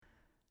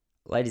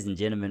Ladies and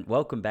gentlemen,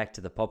 welcome back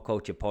to the Pop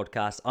Culture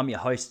Podcast. I'm your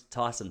host,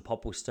 Tyson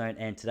Popplestone,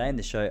 and today in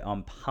the show,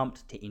 I'm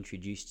pumped to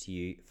introduce to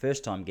you,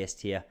 first-time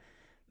guest here,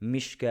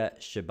 Mishka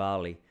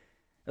Shubaly. It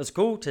was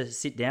cool to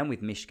sit down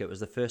with Mishka. It was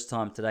the first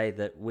time today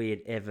that we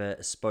had ever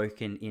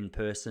spoken in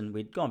person.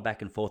 We'd gone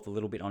back and forth a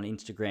little bit on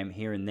Instagram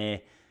here and there,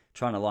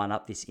 trying to line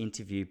up this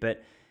interview,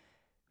 but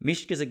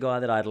Mishka's a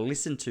guy that I'd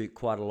listened to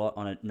quite a lot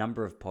on a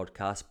number of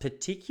podcasts,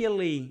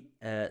 particularly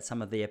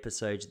some of the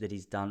episodes that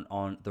he's done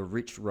on the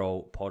Rich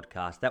Roll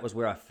podcast. That was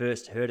where I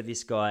first heard of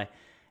this guy,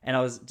 and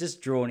I was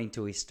just drawn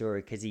into his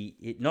story because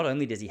not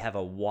only does he have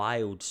a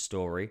wild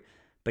story,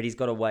 but he's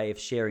got a way of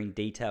sharing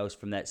details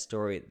from that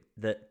story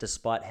that,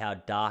 despite how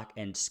dark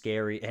and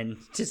scary and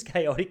just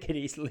chaotic it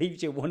is,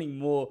 leaves you wanting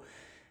more,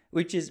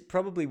 which is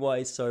probably why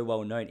he's so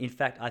well known. In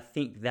fact, I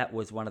think that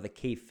was one of the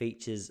key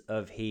features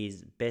of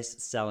his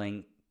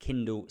best-selling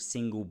Kindle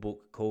Single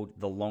book called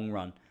The Long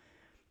Run.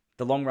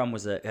 The Long Run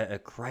was a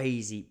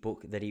crazy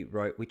book that he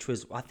wrote, which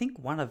was, I think,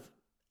 one of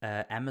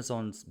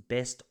Amazon's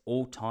best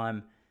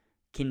all-time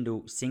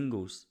Kindle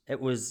singles. It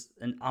was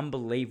an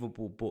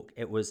unbelievable book.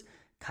 It was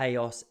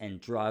chaos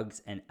and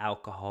drugs and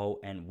alcohol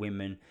and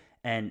women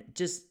and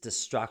just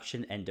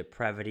destruction and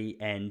depravity,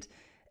 and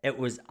it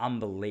was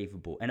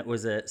unbelievable. And it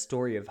was a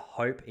story of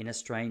hope in a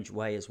strange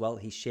way as well.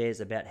 He shares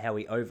about how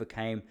he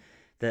overcame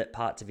the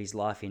parts of his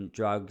life in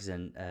drugs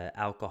and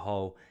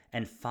alcohol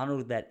and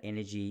funneled that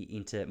energy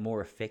into more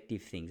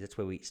effective things. That's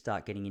where we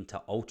start getting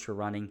into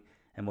ultrarunning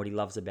and what he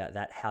loves about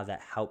that, how that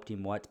helped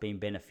him, why it's been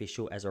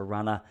beneficial as a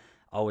runner.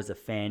 I was a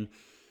fan.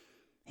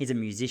 He's a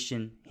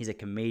musician, he's a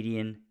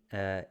comedian,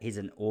 he's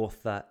an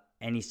author,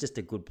 and he's just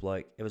a good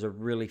bloke. It was a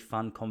really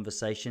fun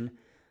conversation.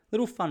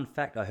 Little fun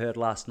fact I heard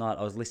last night,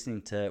 I was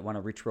listening to one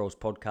of Rich Roll's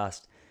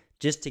podcasts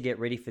just to get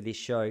ready for this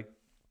show.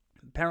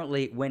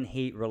 Apparently, when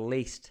he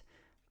released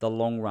The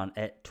Long Run,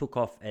 it took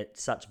off at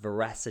such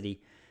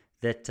veracity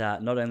that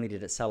not only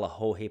did it sell a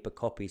whole heap of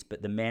copies,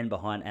 but the man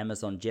behind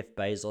Amazon, Jeff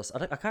Bezos,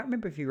 I can't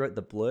remember if he wrote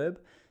the blurb,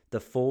 the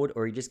forward,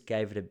 or he just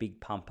gave it a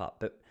big pump up.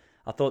 But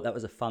I thought that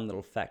was a fun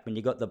little fact. When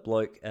you got the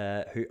bloke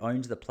who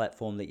owns the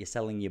platform that you're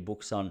selling your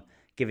books on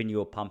giving you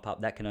a pump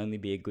up, that can only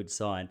be a good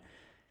sign.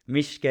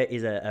 Mishka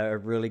is a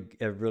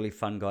really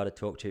fun guy to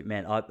talk to.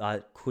 Man, I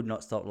could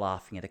not stop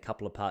laughing at a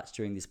couple of parts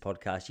during this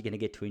podcast. You're going to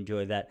get to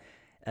enjoy that.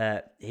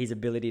 His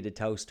ability to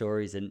tell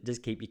stories and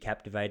just keep you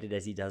captivated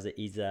as he does it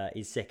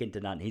is second to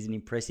none. He's an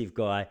impressive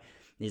guy.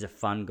 He's a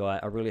fun guy.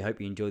 I really hope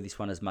you enjoyed this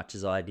one as much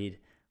as I did.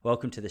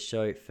 Welcome to the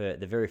show for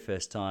the very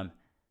first time,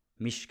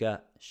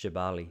 Mishka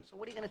Shubaly. So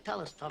what are you going to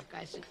tell us, tough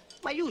guy?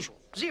 My usual.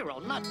 Zero,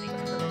 nothing.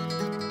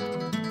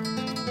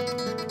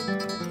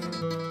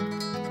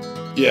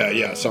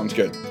 Yeah, sounds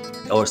good.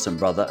 Awesome,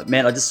 brother.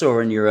 Man, I just saw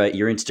on your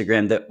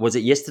Instagram that, was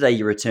it yesterday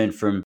you returned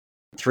from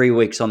 3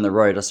 weeks on the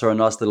road? I saw a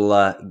nice little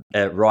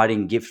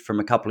writing gift from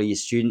a couple of your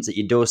students at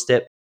your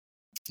doorstep.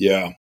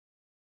 Yeah.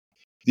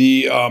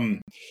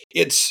 I'm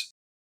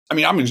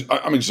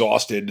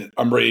exhausted.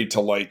 I'm ready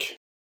to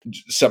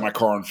set my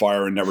car on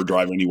fire and never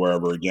drive anywhere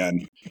ever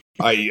again.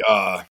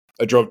 I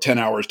drove 10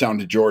 hours down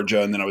to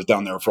Georgia, and then I was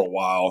down there for a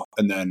while,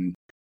 and then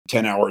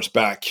 10 hours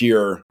back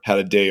here, had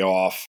a day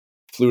off,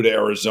 flew to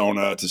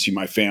Arizona to see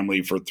my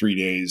family for 3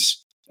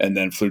 days, and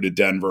then flew to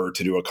Denver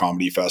to do a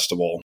comedy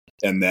festival,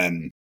 and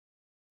then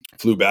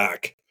flew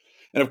back.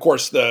 And of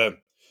course, the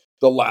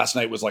last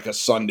night was like a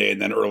Sunday,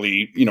 and then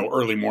early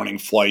morning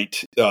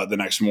flight the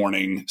next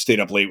morning. Stayed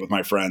up late with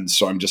my friends,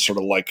 so I'm just sort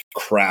of like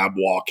crab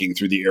walking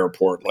through the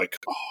airport, like,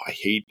 oh, I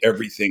hate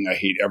everything, I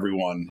hate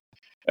everyone.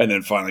 And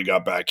then finally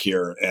got back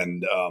here,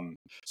 and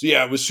so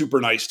yeah, it was super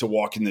nice to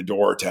walk in the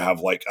door to have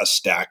like a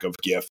stack of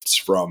gifts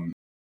from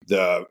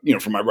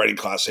from my writing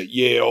class at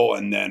Yale,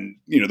 and then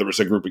there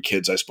was a group of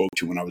kids I spoke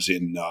to when I was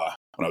in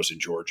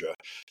Georgia.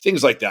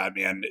 Things like that,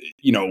 man.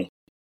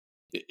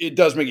 It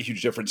does make a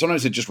huge difference.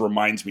 Sometimes it just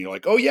reminds me,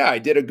 like, oh yeah, I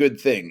did a good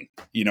thing.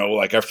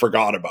 Like I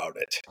forgot about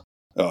it.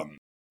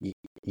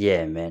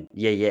 Yeah, man.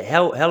 Yeah.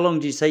 How long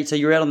did you say? So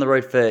you were out on the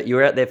road you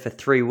were out there for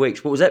 3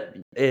 weeks. What was that?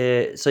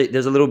 So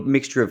there's a little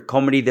mixture of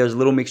comedy. There was a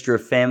little mixture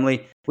of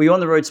family. Were you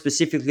on the road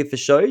specifically for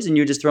shows, and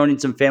you were just throwing in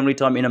some family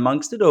time in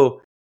amongst it,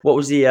 or what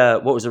was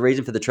the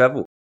reason for the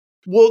travel?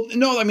 Well,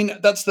 no, I mean,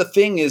 that's the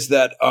thing is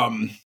that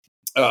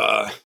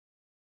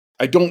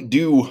I don't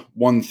do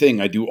one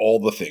thing. I do all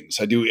the things.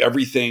 I do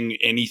everything,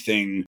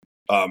 anything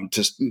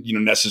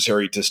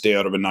necessary to stay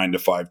out of a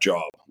 9-to-5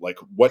 job. Like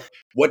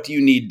what do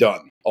you need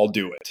done? I'll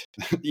do it.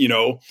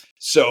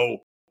 So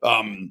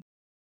when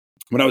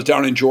I was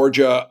down in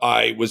Georgia,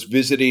 I was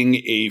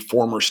visiting a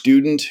former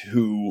student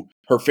who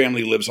her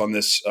family lives on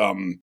this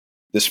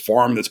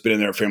farm that's been in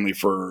their family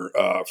for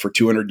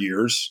 200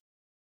 years.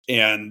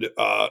 And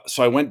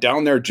so I went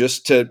down there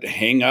just to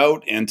hang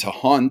out and to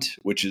hunt,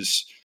 which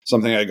is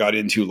something I got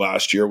into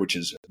last year, which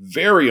is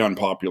very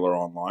unpopular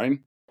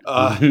online.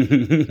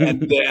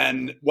 And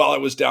then while I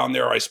was down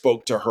there, I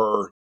spoke to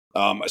her.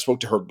 I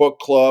spoke to her book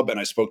club, and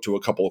I spoke to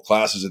a couple of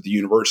classes at the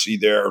university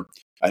there.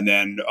 And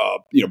then,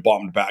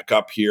 bombed back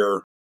up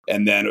here.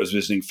 And then I was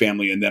visiting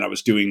family. And then I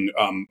was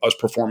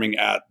performing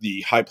at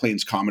the High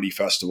Plains Comedy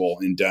Festival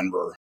in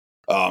Denver.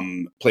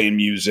 playing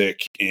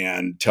music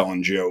and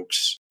telling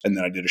jokes. And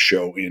then I did a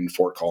show in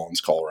Fort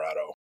Collins,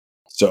 Colorado.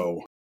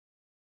 So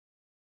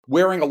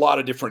wearing a lot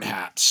of different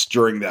hats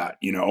during that,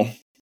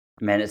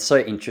 Man, it's so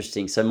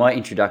interesting. So my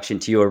introduction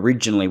to you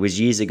originally was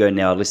years ago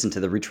now. I listened to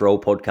the Rich Roll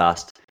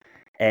podcast,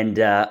 and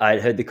I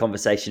had heard the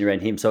conversation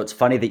around him. So it's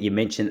funny that you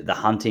mentioned that the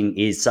hunting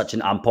is such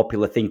an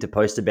unpopular thing to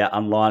post about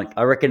online.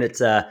 I reckon it's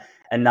a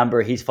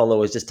number of his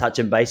followers just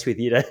touching base with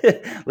you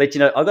to let you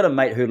know. I got a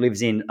mate who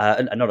lives in,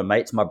 not a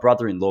mate, it's my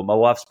brother-in-law, my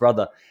wife's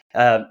brother,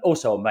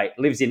 also a mate,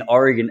 lives in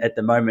Oregon at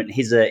the moment.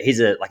 He's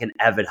a like an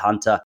avid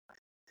hunter.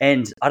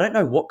 And I don't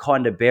know what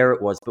kind of bear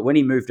it was, but when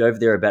he moved over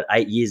there about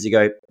 8 years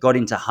ago, got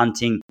into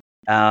hunting.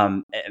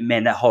 Man,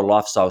 that whole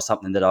lifestyle is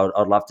something that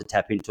I'd love to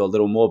tap into a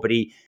little more. But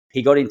he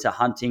got into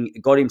hunting,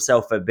 got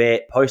himself a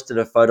bear, posted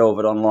a photo of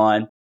it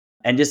online,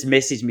 and just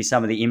messaged me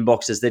some of the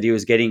inboxes that he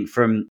was getting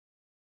from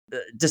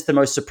just the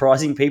most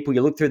surprising people.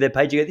 You look through their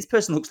page, you go, this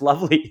person looks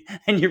lovely,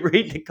 and you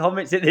read the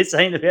comments that they're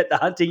saying about the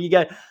hunting. You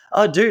go,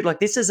 oh, dude, like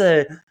this is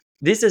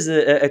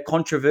a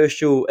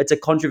controversial. It's a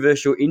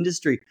controversial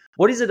industry.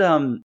 What is it?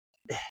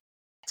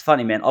 It's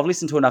funny, man. I've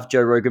listened to enough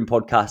Joe Rogan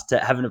podcasts to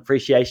have an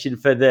appreciation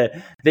for the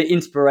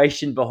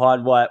inspiration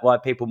behind why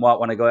people might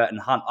want to go out and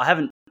hunt. I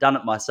haven't done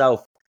it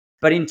myself,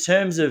 but in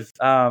terms of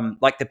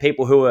like the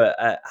people who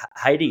are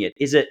hating it,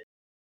 is it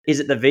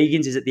the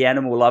vegans? Is it the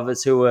animal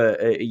lovers who are?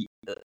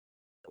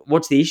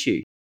 What's the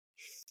issue?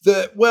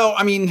 I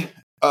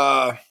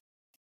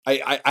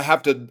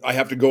have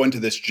to go into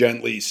this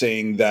gently,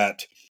 saying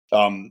that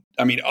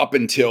up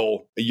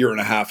until a year and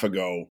a half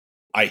ago,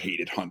 I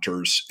hated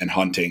hunters and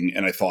hunting,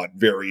 and I thought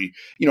I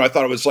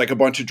thought it was like a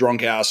bunch of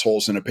drunk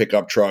assholes in a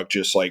pickup truck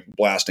just like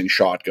blasting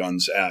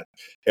shotguns at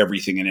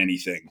everything and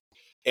anything.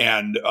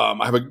 And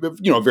I have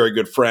a very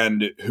good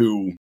friend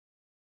who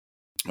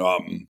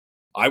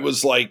I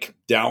was like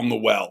down the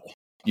well.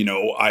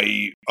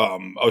 I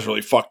was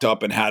really fucked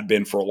up and had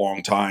been for a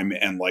long time,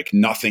 and like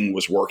nothing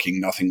was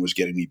working, nothing was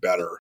getting me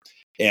better.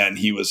 And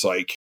he was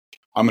like,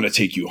 "I'm going to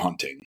take you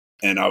hunting."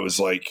 And I was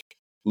like,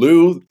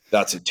 "Lou,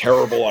 that's a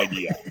terrible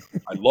idea.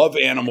 I love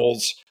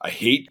animals. I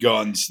hate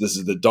guns. This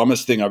is the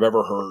dumbest thing I've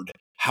ever heard.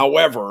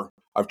 However,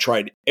 I've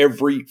tried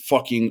every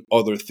fucking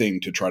other thing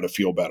to try to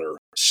feel better.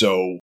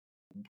 So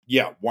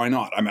yeah, why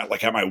not? I'm at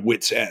my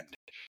wit's end."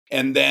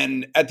 And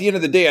then at the end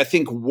of the day, I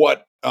think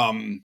what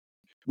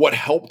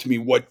helped me,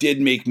 what did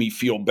make me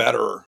feel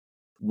better,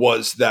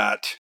 was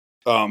that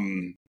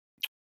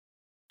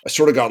I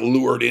sort of got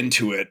lured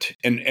into it.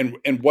 And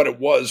what it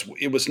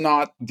was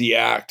not the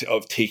act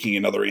of taking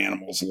another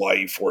animal's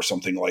life or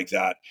something like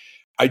that.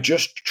 I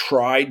just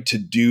tried to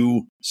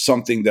do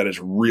something that is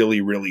really,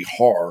 really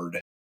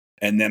hard.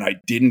 And then I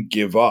didn't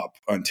give up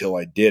until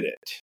I did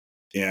it.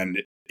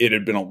 And it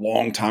had been a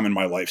long time in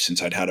my life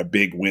since I'd had a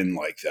big win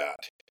like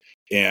that.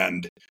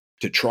 And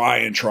to try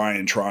and try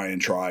and try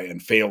and try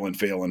and fail and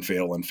fail and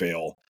fail and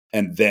fail,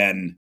 and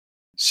then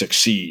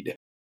succeed,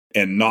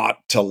 and not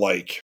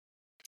to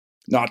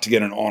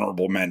get an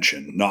honorable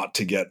mention, not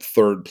to get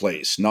third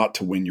place, not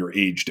to win your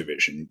age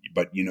division.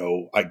 But,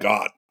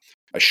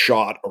 I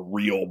shot a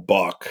real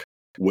buck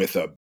with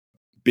a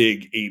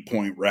big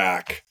 8-point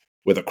rack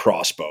with a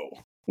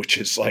crossbow, which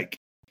is like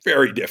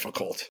very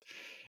difficult.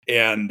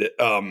 And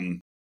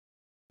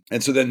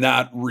so then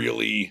that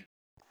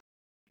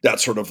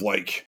sort of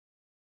like,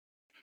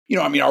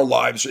 our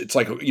lives, it's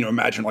like,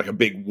 imagine like a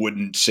big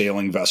wooden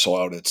sailing vessel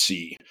out at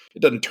sea.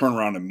 It doesn't turn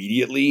around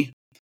immediately,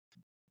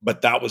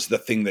 but that was the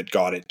thing that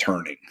got it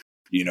turning,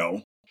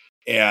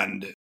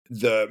 and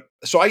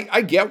so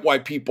I get why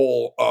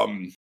people,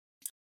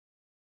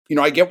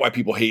 I get why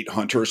people hate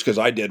hunters, because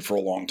I did for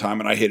a long time,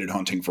 and I hated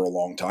hunting for a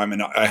long time,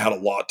 and I had a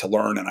lot to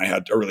learn, and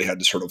I really had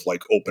to sort of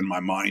like open my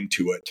mind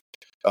to it.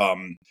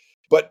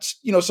 But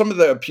some of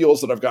the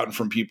appeals that I've gotten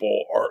from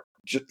people are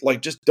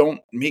just don't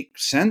make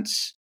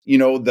sense.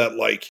 That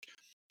like,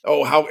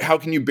 oh, how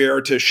can you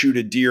bear to shoot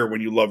a deer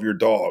when you love your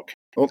dog?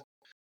 Well,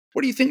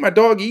 what do you think my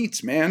dog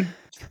eats, man?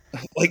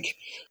 Like,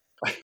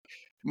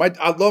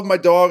 I love my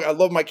dog. I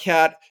love my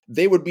cat.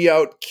 They would be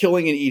out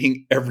killing and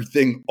eating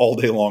everything all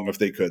day long if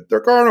they could.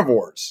 They're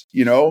carnivores,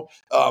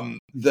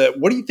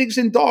 what do you think's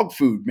in dog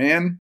food,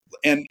 man?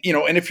 And,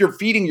 and if you're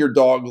feeding your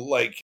dog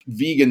like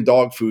vegan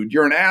dog food,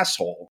 you're an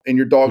asshole and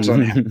your dog's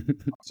unhappy.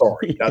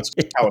 Sorry. That's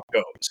just how it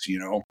goes,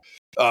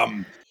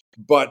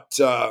 But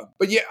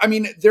yeah,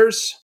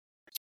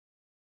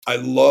 I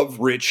love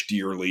Rich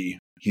dearly.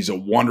 He's a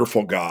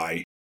wonderful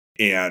guy,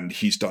 and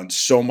he's done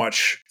so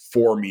much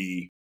for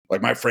me.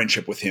 Like, my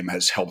friendship with him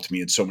has helped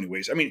me in so many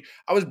ways.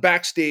 I was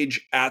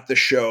backstage at the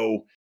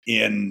show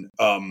in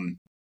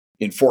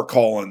Fort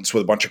Collins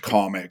with a bunch of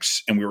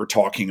comics, and we were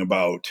talking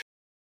about,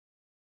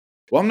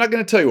 well, I'm not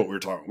going to tell you what we were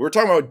talking about. We were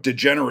talking about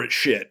degenerate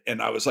shit.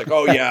 And I was like,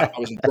 oh yeah, I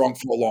was drunk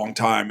for a long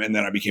time, and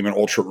then I became an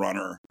ultra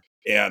runner.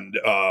 And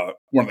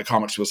one of the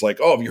comics was like,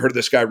 oh, have you heard of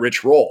this guy,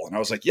 Rich Roll? And I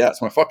was like, yeah,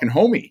 it's my fucking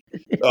homie.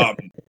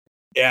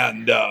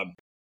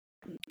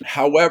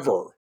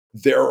 However,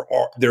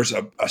 there's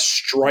a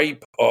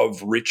stripe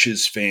of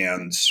Rich's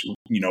fans,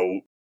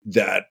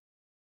 that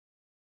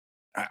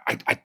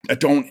I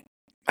don't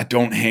I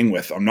don't hang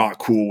with. I'm not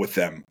cool with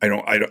them. I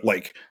don't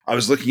like, I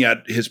was looking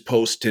at his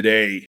post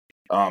today.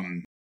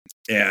 And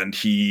I'm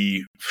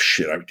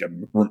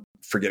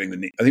forgetting the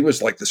name. I think it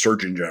was like the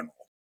Surgeon General.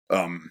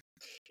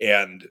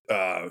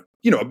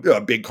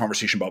 A big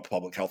conversation about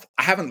public health.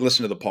 I haven't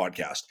listened to the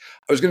podcast.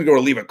 I was going to go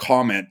to leave a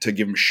comment to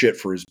give him shit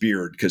for his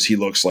beard because he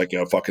looks like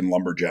a fucking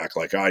lumberjack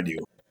like I do.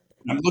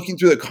 I'm looking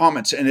through the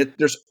comments and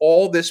there's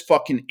all this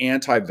fucking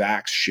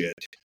anti-vax shit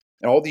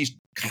and all these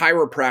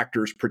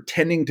chiropractors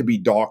pretending to be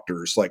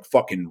doctors, like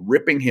fucking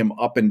ripping him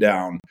up and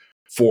down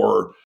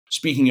for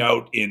speaking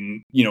out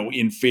in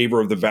favor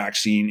of the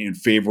vaccine, in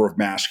favor of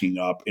masking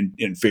up,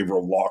 in favor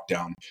of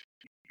lockdown.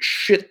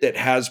 Shit that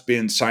has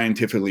been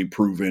scientifically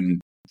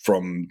proven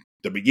from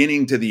the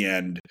beginning to the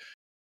end,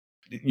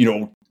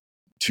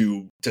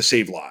 to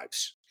save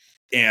lives.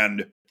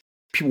 And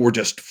people were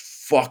just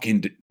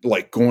fucking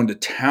like going to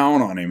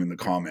town on him in the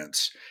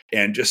comments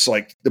and just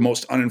like the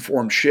most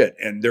uninformed shit.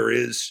 And there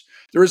is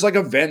like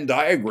a Venn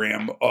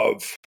diagram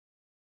of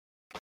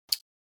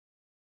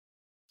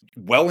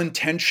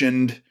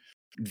well-intentioned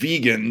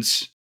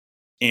vegans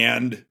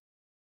and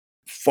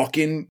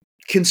fucking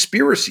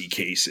conspiracy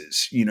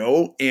cases,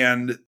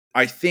 and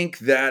I think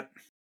that,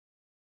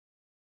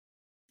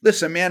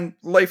 listen, man,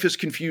 life is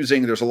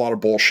confusing. There's a lot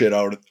of bullshit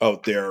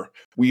out there.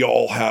 We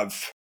all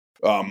have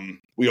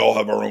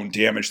our own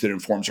damage that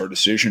informs our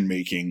decision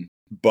making,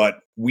 but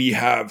we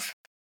have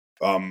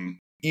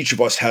each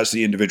of us has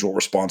the individual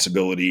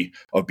responsibility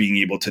of being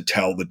able to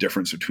tell the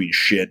difference between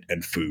shit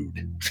and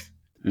food.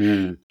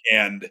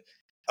 And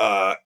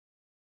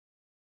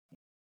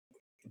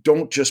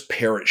don't just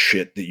parrot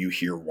shit that you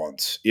hear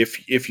once.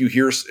 If you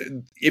hear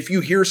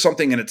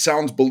something and it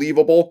sounds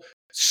believable,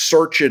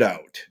 search it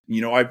out.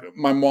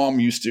 My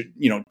mom used to,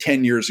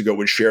 10 years ago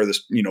would share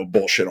this,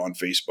 bullshit on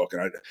Facebook.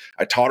 And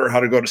I taught her how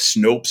to go to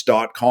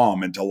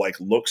Snopes.com and to like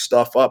look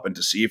stuff up and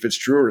to see if it's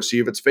true or to see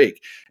if it's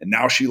fake. And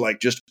now she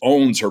like just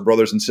owns her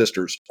brothers and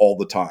sisters all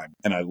the time.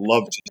 And I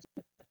love to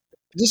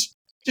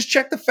just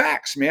check the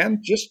facts,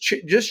 man. Just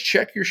check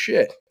your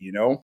shit,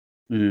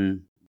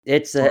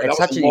 It's Sorry, it's that was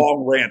such a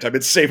long rant. I've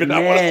been saving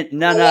that man. one.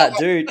 No,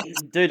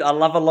 dude. I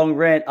love a long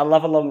rant.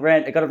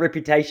 I got a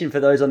reputation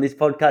for those on this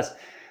podcast.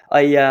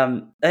 I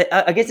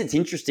guess it's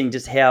interesting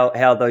just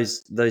how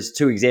those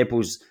two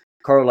examples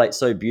correlate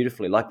so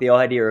beautifully. Like the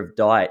idea of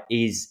diet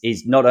is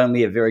not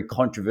only a very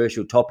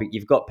controversial topic.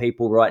 You've got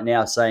people right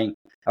now saying,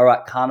 all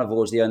right,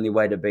 carnivore is the only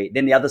way to be.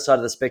 Then the other side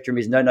of the spectrum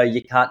is no,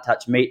 you can't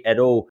touch meat at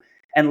all.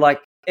 And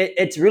like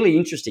it's really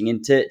interesting.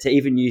 And to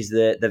even use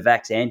the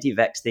vax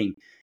anti-vax thing,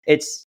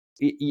 it's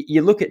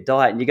you look at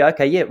diet and you go,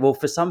 okay, yeah, well,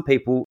 for some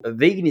people,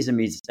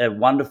 veganism is a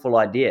wonderful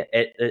idea.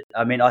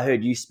 I mean, I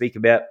heard you speak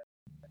about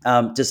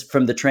just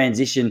from the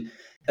transition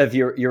of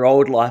your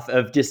old life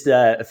of just,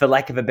 for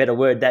lack of a better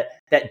word, that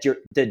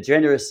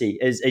degeneracy,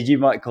 as you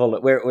might call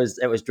it, where it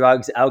was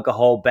drugs,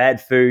 alcohol, bad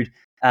food,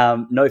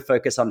 no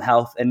focus on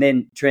health, and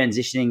then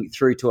transitioning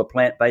through to a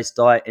plant-based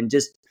diet and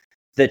just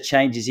the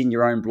changes in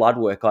your own blood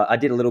work. I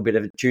did a little bit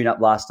of a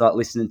tune-up last night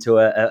listening to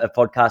a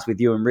podcast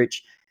with you and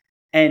Rich.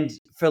 And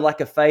for like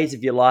a phase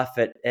of your life,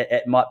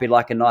 it might be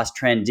like a nice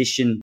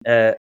transition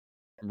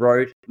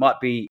road,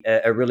 might be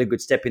a really good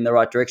step in the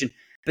right direction.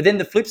 But then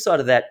the flip side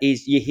of that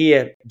is you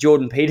hear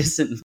Jordan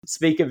Peterson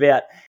speak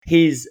about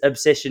his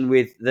obsession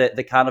with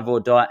the carnivore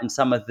diet and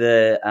some of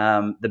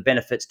the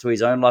benefits to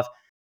his own life.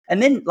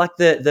 And then like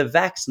the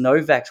vax, no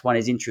vax one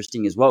is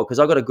interesting as well, because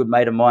I got a good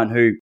mate of mine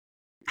who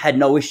had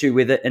no issue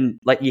with it. And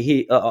like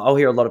I'll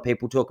hear a lot of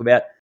people talk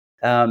about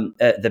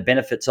the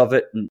benefits of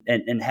it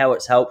and how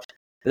it's helped.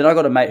 But then I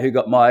got a mate who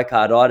got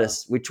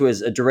myocarditis, which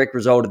was a direct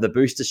result of the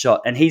booster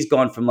shot. And he's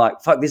gone from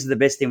like, fuck, this is the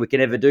best thing we can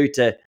ever do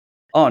to,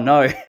 oh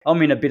no,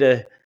 I'm in a bit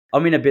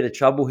of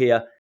trouble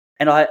here.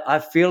 And I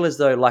feel as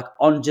though, like,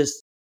 on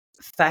just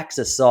facts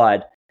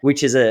aside,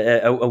 which is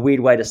a weird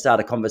way to start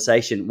a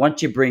conversation,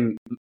 once you bring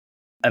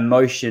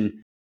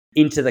emotion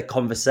into the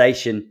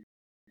conversation,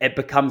 it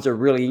becomes a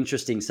really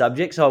interesting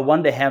subject. So I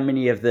wonder how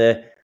many of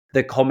the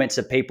comments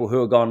of people who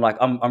are going like,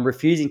 I'm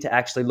refusing to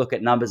actually look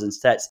at numbers and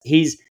stats.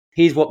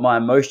 Here's what my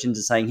emotions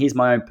are saying. Here's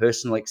my own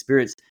personal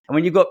experience. And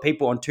when you've got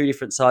people on two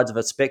different sides of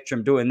a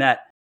spectrum doing that,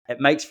 it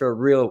makes for a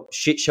real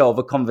shit show of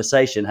a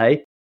conversation,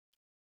 hey?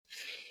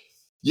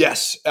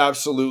 Yes,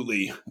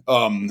 absolutely.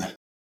 Our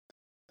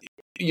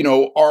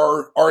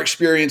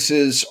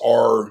experiences,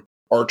 our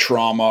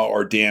trauma,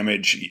 our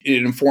damage,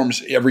 it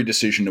informs every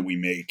decision that we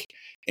make.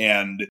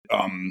 And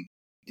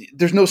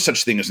there's no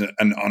such thing as an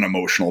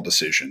unemotional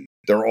decision.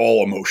 They're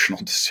all emotional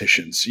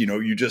decisions.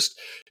 You just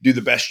do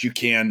the best you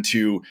can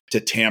to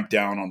tamp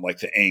down on like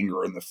the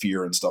anger and the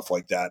fear and stuff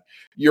like that.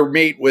 Your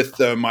mate with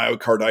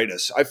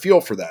myocarditis, I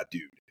feel for that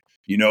dude.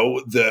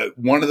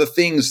 One of the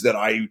things that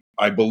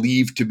I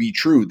believe to be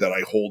true, that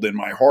I hold in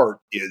my heart,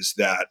 is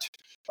that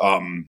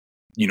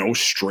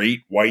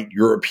straight white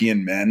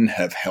European men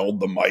have held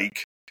the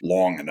mic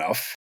long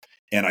enough,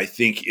 and I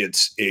think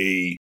it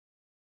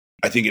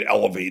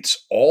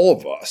elevates all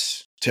of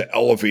us to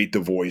elevate the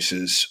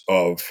voices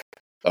of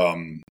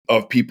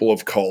of people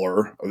of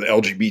color, of the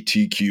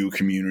LGBTQ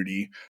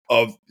community,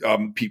 of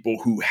people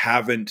who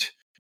have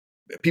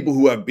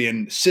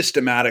been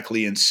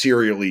systematically and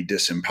serially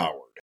disempowered.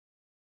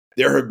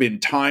 There have been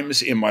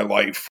times in my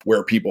life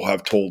where people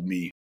have told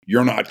me,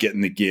 you're not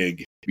getting the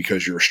gig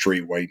because you're a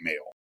straight white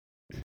male.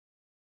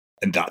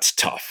 And that's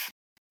tough.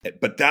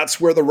 But that's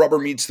where the rubber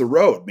meets the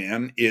road,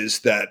 man, is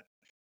that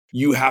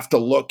you have to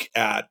look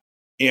at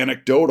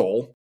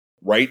anecdotal,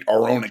 right?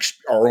 Our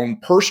own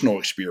personal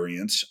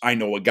experience. I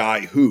know a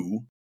guy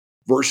who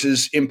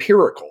versus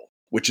empirical,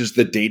 which is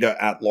the data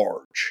at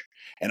large.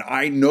 And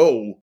I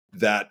know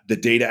that the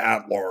data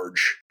at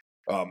large,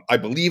 I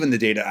believe in the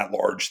data at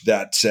large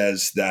that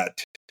says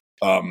that,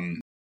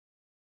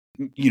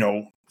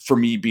 for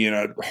me being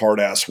a hard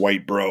ass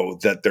white bro,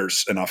 that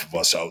there's enough of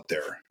us out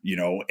there,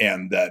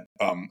 and that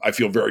I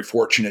feel very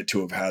fortunate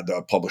to have had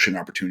the publishing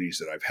opportunities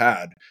that I've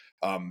had.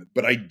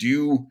 But I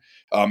do,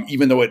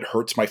 even though it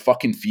hurts my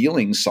fucking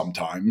feelings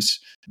sometimes,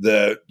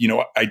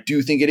 I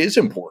do think it is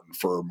important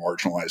for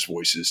marginalized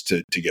voices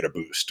to get a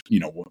boost,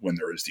 when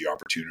there is the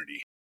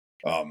opportunity.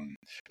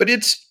 But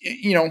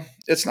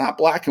it's not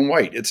black and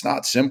white. It's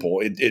not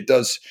simple.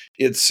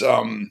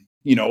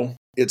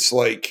 It's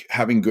like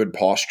having good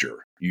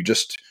posture. You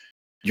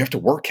have to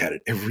work at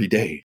it every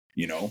day,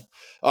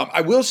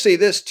 I will say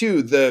this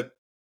too,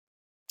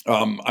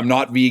 I'm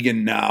not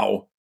vegan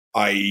now.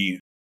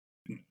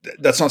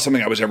 That's not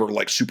something I was ever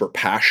like super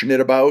passionate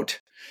about.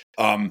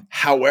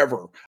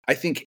 However, I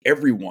think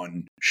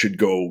everyone should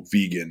go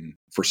vegan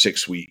for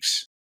 6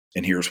 weeks.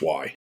 And here's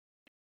why.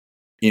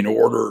 In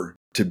order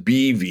to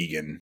be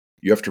vegan,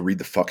 you have to read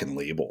the fucking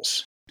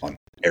labels on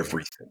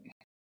everything.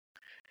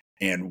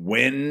 And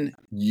when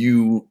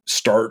you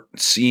start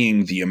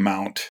seeing the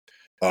amount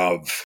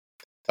of,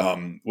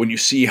 when you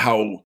see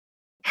how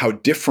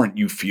different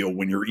you feel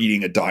when you're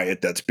eating a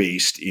diet that's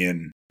based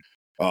in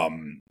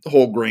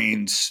whole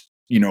grains,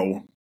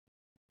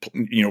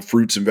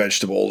 fruits and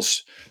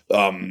vegetables,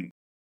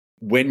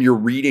 when you're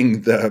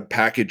reading the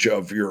package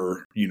of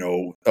your,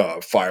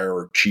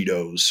 fire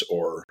Cheetos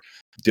or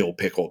dill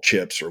pickle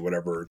chips or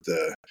whatever,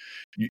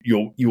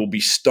 you will be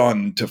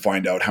stunned to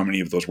find out how many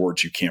of those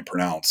words you can't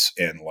pronounce.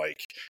 And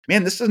like,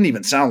 man, this doesn't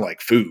even sound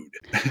like food.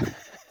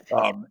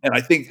 And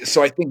I think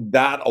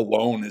that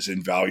alone is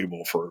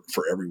invaluable for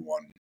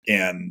everyone.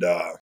 And,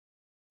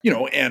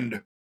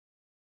 and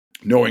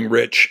knowing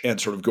Rich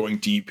and sort of going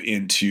deep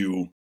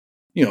into,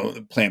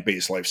 the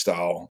plant-based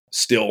lifestyle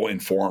still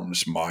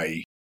informs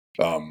my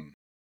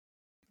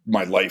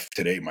life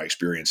today, my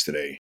experience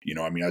today.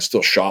 I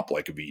still shop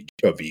like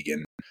a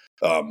vegan.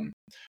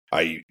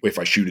 If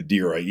I shoot a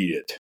deer, I eat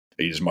it.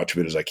 I eat as much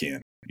of it as I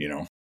can,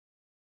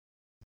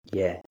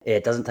 Yeah,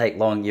 it doesn't take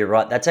long. You're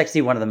right. That's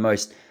actually one of the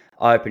most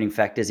eye-opening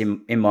factors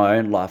in my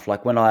own life.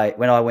 Like when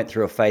I went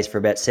through a phase for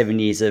about 7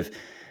 years of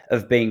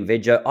being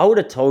veggie, I would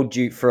have told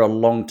you for a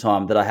long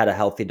time that I had a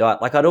healthy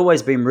diet. Like I'd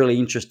always been really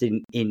interested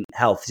in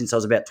health since I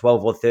was about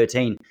 12 or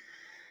 13.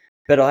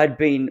 But I'd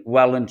been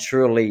well and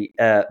truly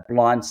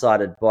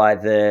blindsided by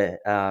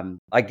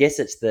I guess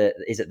is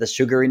it the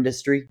sugar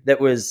industry that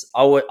was,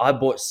 I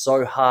bought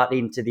so hard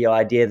into the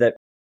idea that,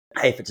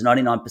 hey, if it's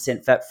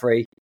 99% fat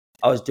free,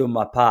 I was doing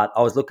my part.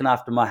 I was looking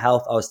after my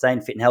health. I was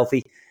staying fit and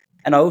healthy.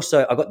 And I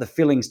got the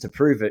fillings to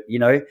prove it,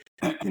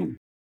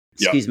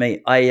 Excuse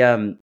me.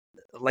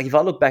 Like if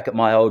I look back at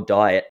my old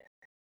diet,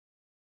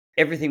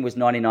 everything was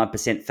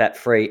 99% fat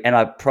free. And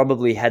I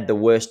probably had the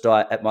worst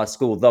diet at my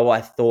school, though I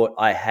thought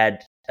I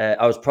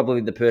was probably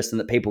the person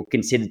that people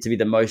considered to be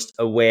the most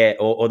aware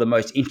or the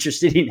most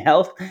interested in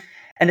health.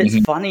 And it's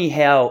funny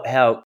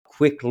how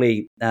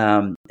quickly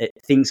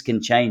things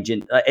can change.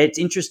 And it's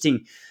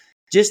interesting,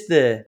 just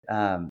the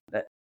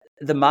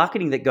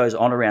marketing that goes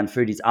on around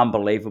food is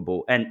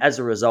unbelievable. And as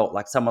a result,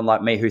 like someone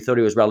like me who thought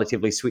he was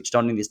relatively switched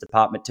on in this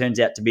department turns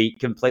out to be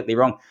completely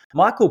wrong.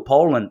 Michael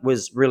Pollan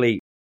was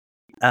really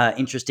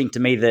interesting to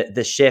me,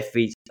 the chef,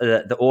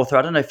 the author.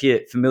 I don't know if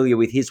you're familiar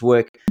with his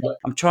work.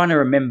 I'm trying to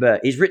remember.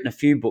 He's written a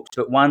few books,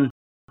 but one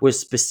was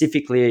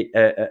specifically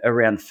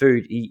around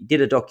food. He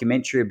did a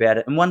documentary about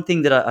it. And one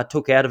thing that I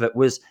took out of it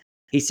was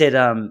he said,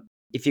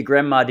 if your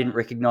grandma didn't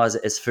recognize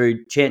it as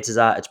food, chances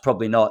are it's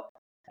probably not.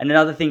 And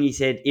another thing he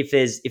said, if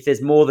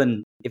there's more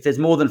than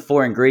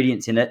 4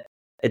 ingredients in it,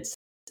 it's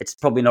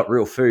probably not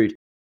real food.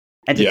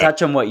 And to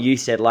touch on what you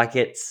said, like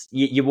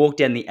you walk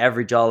down the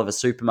average aisle of a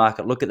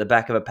supermarket, look at the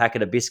back of a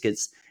packet of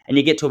biscuits, and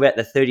you get to about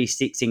the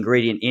 36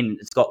 ingredient in.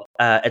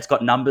 It's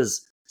got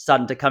numbers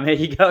starting to come out.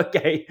 You go,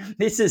 okay,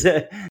 this is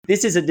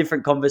a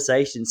different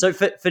conversation. So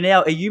for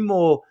now, are you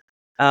more,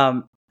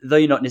 though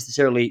you're not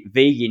necessarily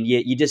vegan,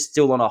 you're just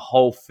still on a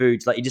whole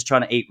foods, like you're just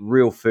trying to eat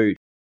real food?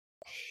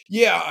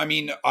 Yeah, I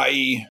mean,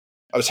 I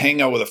was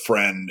hanging out with a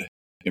friend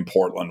in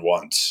Portland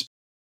once,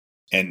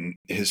 and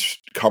his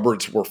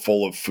cupboards were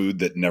full of food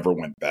that never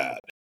went bad.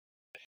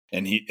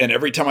 And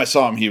every time I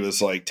saw him, he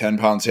was like 10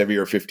 pounds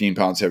heavier, 15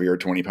 pounds heavier,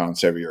 20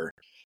 pounds heavier.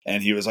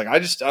 And he was like, I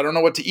don't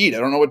know what to eat. I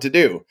don't know what to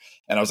do.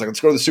 And I was like, let's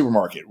go to the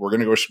supermarket. We're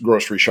going to go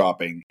grocery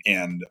shopping,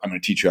 and I'm going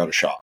to teach you how to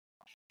shop.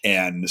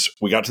 And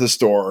we got to the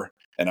store,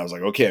 And I was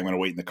like, okay, I'm going to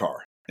wait in the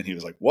car. And he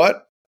was like,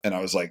 what? And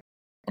I was like,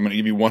 I'm going to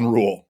give you one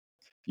rule.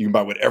 You can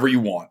buy whatever you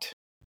want,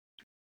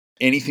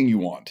 anything you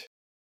want,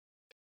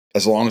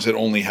 as long as it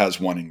only has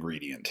one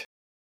ingredient.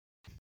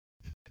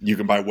 You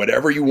can buy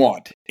whatever you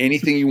want,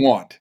 anything you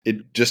want.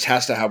 It just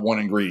has to have one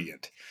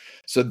ingredient.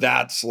 So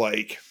that's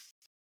like,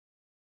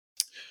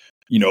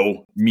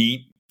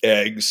 meat,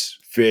 eggs,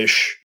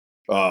 fish,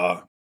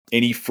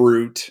 any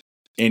fruit,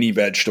 any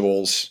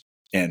vegetables,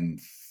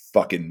 and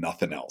fucking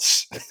nothing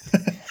else.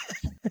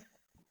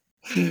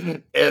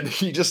 And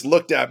he just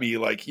looked at me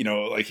like,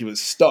 like he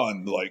was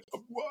stunned, like,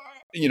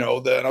 and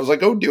I was like,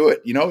 go do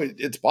it.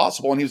 It's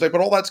possible. And he was like, but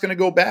all that's going to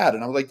go bad.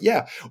 And I was like,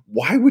 yeah,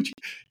 why would you,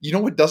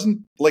 it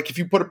doesn't, like, if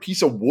you put a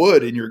piece of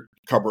wood in your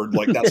cupboard,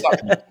 like, that's not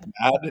going to be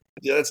bad.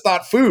 Yeah, it's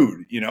not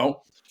food,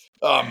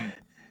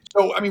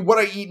 So, I mean, what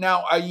I eat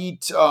now, I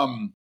eat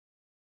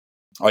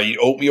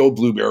oatmeal,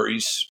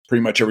 blueberries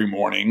pretty much every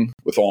morning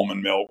with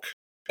almond milk.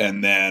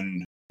 And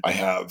then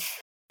I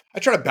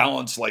try to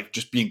balance, like,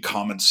 just being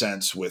common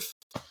sense with,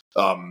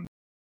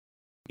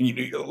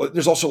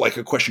 there's also like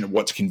a question of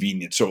what's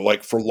convenient. So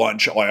like for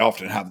lunch, I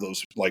often have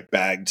those like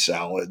bagged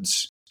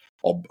salads.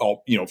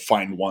 I'll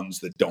find ones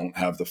that don't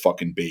have the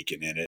fucking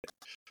bacon in it.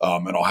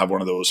 And I'll have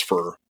one of those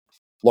for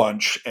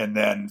lunch. And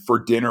then for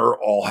dinner,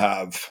 I'll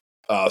have,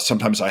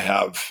 sometimes I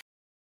have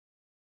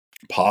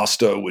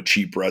pasta with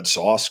cheap red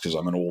sauce because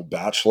I'm an old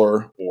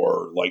bachelor,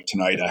 or like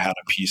tonight I had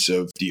a piece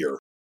of deer.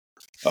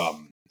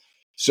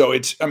 So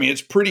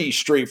it's pretty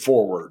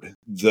straightforward.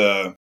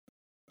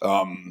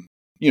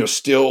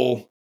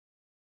 Still,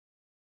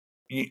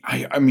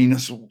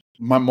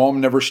 my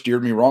mom never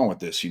steered me wrong with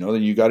this, that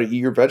you got to eat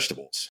your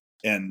vegetables.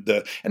 And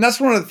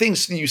that's one of the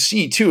things that you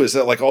see too, is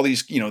that like all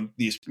these,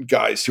 these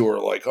guys who are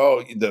like,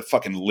 oh, the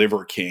fucking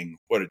liver king.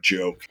 What a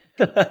joke.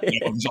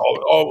 It's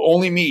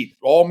only meat,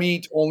 all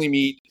meat, only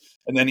meat.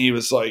 And then he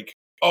was like,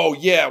 oh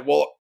yeah,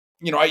 well,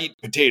 I eat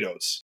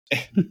potatoes.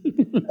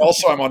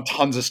 Also, I'm on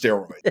tons of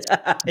steroids.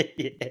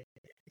 Yeah.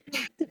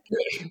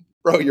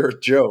 Bro, you're a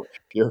joke.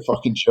 You're a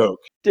fucking joke.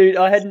 Dude,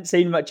 I hadn't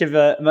seen much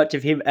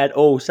of him at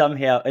all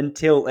somehow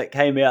until it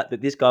came out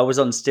that this guy was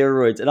on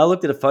steroids. And I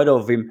looked at a photo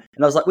of him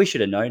and I was like, we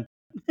should have known.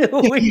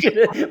 we should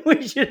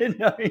have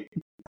known.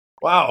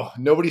 Wow,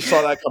 nobody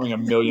saw that coming a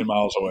million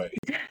miles away.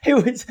 It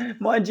was,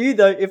 mind you,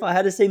 though, if I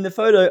had seen the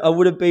photo, I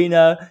would have been,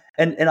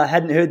 and I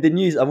hadn't heard the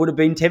news, I would have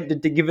been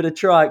tempted to give it a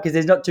try, because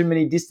there's not too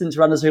many distance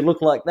runners who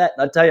look like that.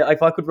 And I tell you,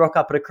 if I could rock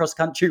up at a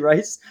cross-country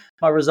race,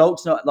 my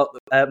results might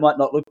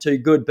not look too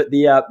good, but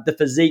the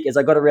physique as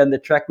I got around the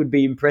track would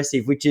be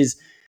impressive, which is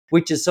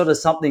sort of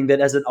something that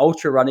as an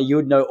ultra runner you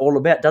would know all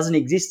about. Doesn't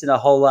exist in a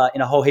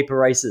whole heap of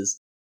races.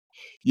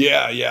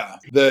 Yeah.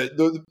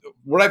 The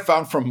what I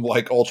found from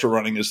like ultra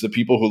running is the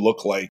people who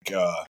look like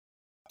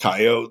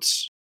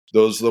coyotes.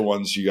 Those are the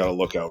ones you got to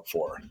look out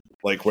for.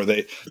 Like where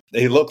they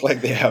look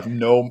like they have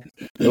no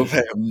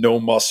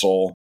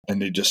muscle,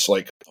 and they just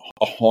like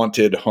a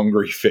haunted,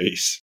 hungry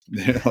face.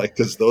 Like,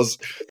 because those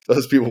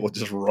people will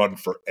just run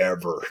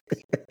forever.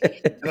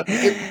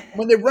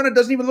 When they run, it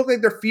doesn't even look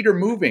like their feet are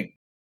moving.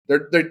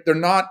 They're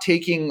not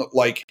taking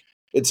like,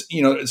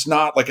 it's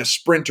not like a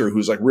sprinter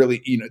who's like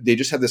really, they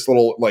just have this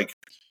little like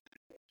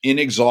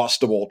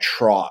inexhaustible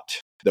trot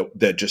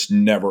that just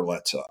never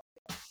lets up.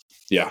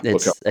 Yeah.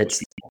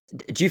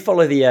 Do you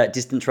follow the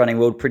distance running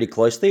world pretty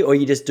closely, or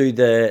you just do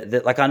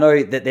the like, I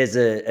know that there's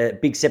a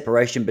big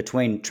separation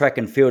between track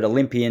and field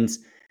Olympians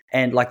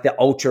and like the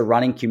ultra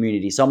running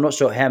community. So I'm not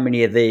sure how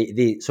many of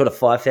the sort of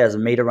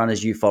 5,000 meter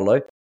runners you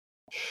follow.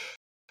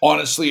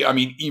 Honestly, I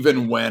mean,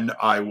 even when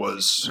I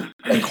was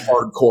like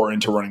hardcore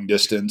into running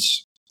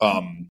distance,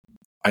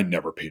 I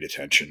never paid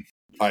attention.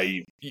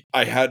 I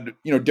had,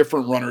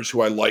 different runners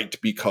who I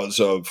liked because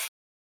of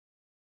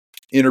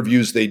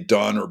interviews they'd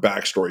done or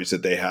backstories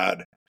that they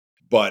had.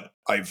 But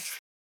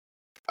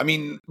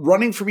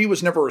running for me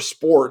was never a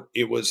sport.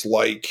 It was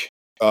like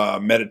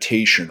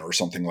meditation or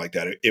something like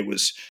that. It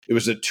was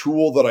a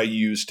tool that I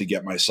used to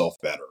get myself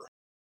better.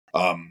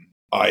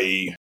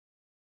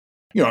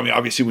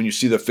 Obviously when you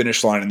see the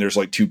finish line and there's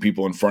like two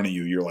people in front of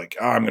you, you're like,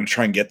 I'm going to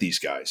try and get these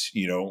guys,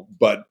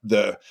 but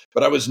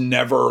I was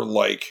never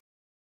like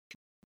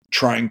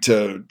trying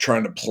to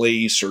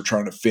place or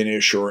trying to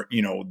finish or,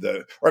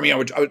 I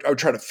would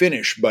try to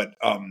finish, but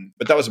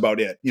that was about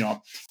it.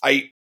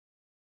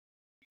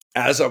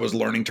 As I was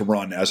learning to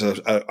run, as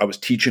I was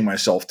teaching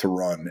myself to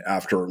run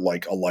after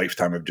like a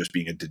lifetime of just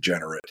being a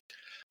degenerate,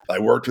 I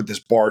worked with this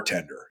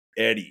bartender,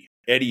 Eddie,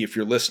 if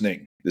you're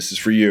listening, this is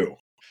for you.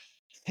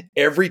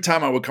 Every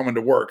time I would come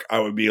into work, he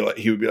would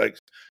be like,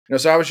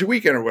 so how was your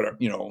weekend or whatever,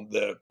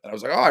 and I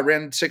was like, I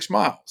ran 6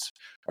 miles.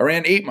 I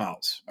ran 8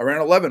 miles. I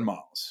ran 11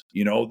 miles.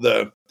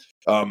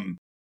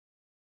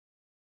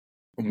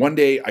 One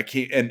day I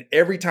came, and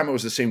every time it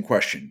was the same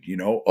question,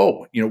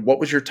 what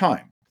was your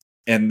time?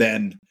 And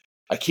then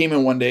I came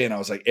in one day and I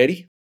was like,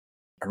 Eddie,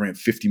 I ran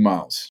 50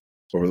 miles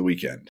over the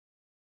weekend.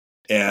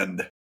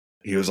 And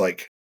he was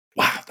like,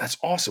 wow, that's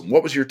awesome.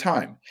 What was your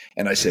time?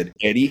 And I said,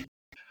 Eddie,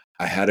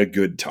 I had a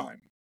good time.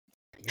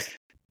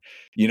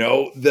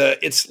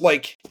 It's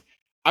like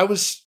I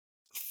was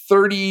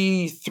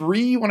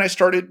 33 when I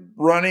started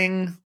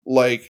running,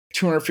 like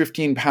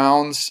 215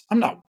 pounds. I'm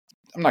not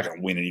going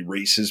to win any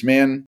races,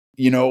 man.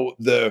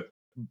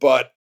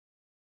 But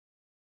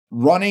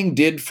running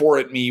did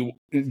for me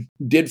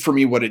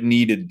what it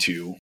needed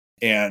to,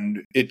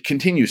 and it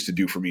continues to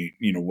do for me,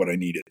 what I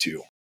need it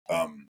to.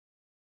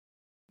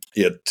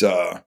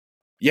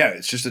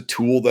 It's just a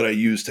tool that I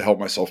use to help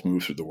myself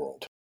move through the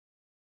world.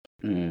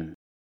 Mm.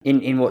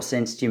 In what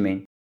sense do you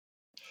mean?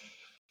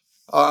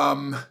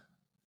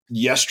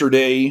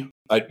 Yesterday,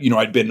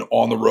 I'd been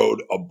on the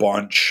road a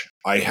bunch.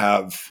 I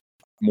have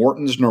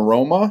Morton's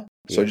neuroma,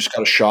 so I just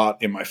got a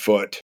shot in my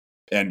foot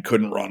and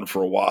couldn't run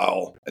for a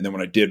while. And then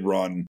when I did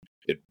run,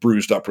 it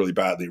bruised up really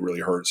badly, it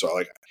really hurt.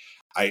 So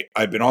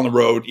I've been on the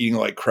road eating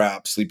like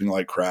crap, sleeping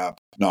like crap,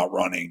 not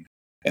running.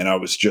 And I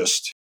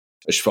just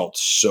felt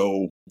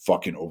so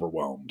fucking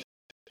overwhelmed.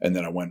 And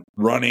then I went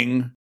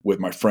running with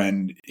my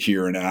friend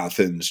here in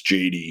Athens,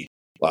 JD.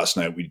 Last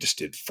night we just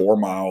did 4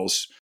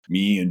 miles,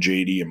 me and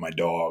JD and my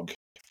dog.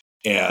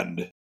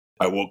 And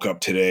I woke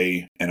up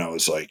today and I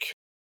was like,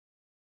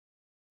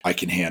 I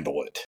can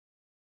handle it.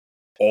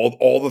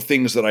 All the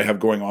things that I have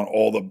going on,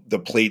 all the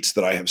plates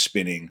that I have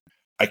spinning,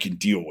 I can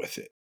deal with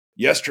it.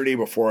 Yesterday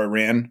before I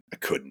ran, I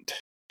couldn't.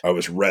 I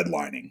was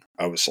redlining.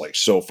 I was like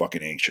so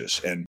fucking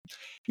anxious. And,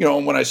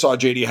 when I saw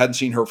JD, I hadn't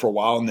seen her for a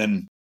while. And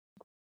then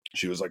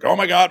she was like, oh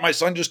my God, my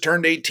son just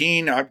turned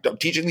 18. I'm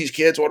teaching these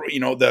kids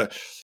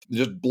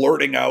just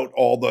blurting out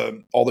all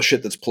the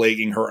shit that's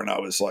plaguing her. And I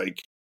was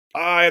like,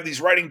 I have these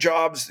writing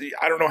jobs.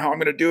 I don't know how I'm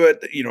going to do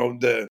it.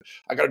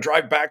 I got to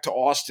drive back to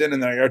Austin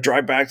and then I got to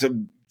drive back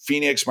to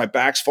Phoenix. My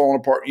back's falling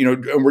apart,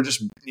 and we're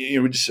just,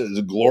 just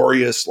a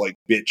glorious like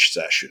bitch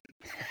session.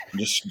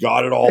 Just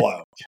got it all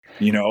out,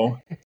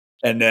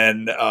 and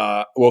then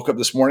woke up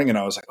this morning and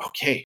I was like,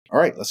 okay, all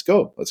right, let's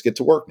go. Let's get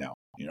to work now,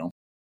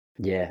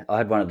 Yeah, I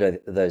had one of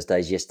those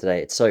days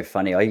yesterday. It's so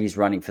funny. I use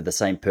running for the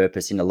same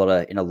purpose in a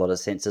lot of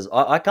senses.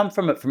 I come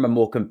from it from a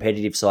more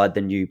competitive side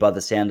than you, by the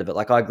sound of it.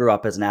 Like I grew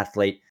up as an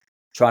athlete,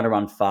 trying to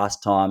run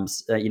fast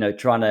times,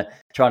 trying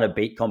to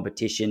beat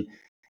competition.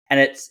 And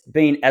it's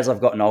been as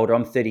I've gotten older,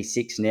 I'm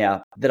 36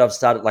 now, that I've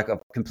started, like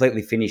I've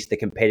completely finished the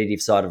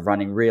competitive side of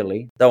running,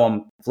 really. Though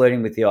I'm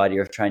flirting with the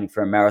idea of training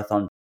for a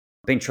marathon.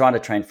 I've been trying to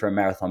train for a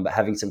marathon, but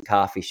having some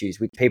calf issues,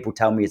 which people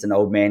tell me is an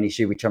old man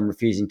issue, which I'm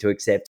refusing to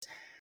accept.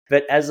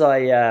 But as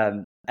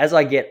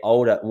I get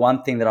older,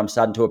 one thing that I'm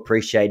starting to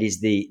appreciate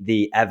is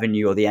the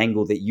avenue or the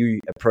angle that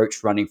you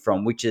approach running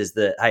from, which is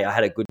hey, I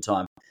had a good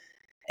time.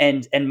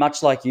 And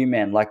much like you,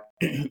 man, like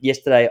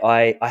yesterday,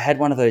 I had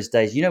one of those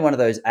days, one of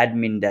those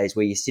admin days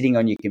where you're sitting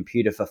on your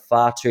computer for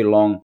far too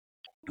long.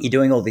 You're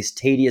doing all this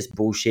tedious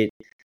bullshit.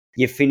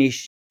 You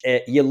finish,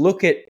 you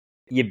look at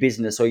your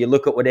business or you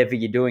look at whatever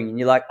you're doing and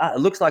you're like, it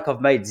looks like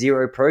I've made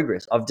zero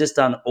progress. I've just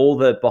done all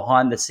the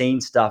behind the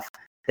scenes stuff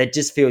that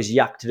just feels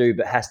yuck to do,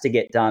 but has to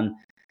get done.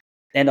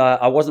 And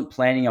I wasn't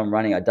planning on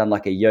running. I'd done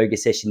like a yoga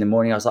session in the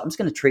morning. I was like, I'm just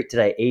going to treat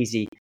today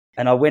easy.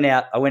 And I went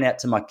out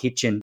to my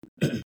kitchen.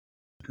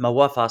 My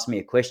wife asked me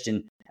a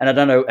question and I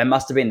don't know, it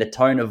must have been the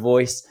tone of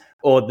voice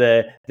or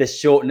the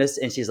shortness.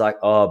 And she's like,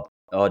 oh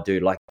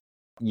dude, like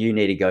you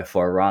need to go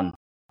for a run.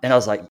 And I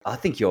was like, I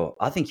think you're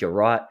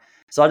right.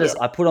 So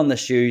I put on the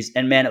shoes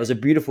and man, it was a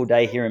beautiful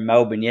day here in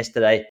Melbourne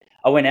yesterday.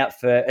 I went out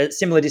for a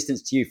similar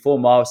distance to you, 4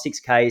 miles, 6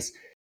 Ks.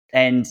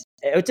 And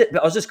I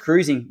was just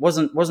cruising.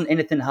 Wasn't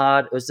anything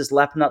hard. It was just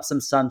lapping up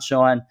some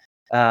sunshine.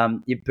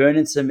 You're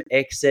burning some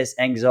excess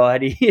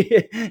anxiety,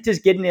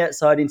 just getting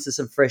outside into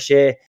some fresh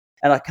air.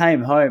 And I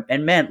came home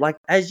and man, like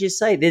as you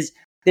say,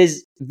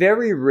 there's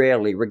very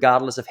rarely,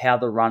 regardless of how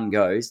the run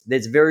goes,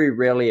 there's very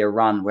rarely a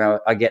run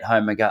where I get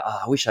home and go,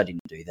 I wish I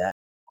didn't do that.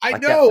 I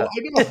Like know.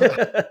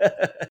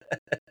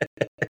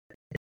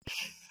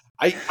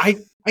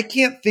 I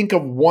can't think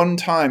of one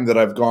time that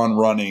I've gone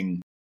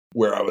running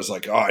where I was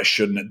like, oh, I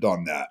shouldn't have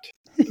done that.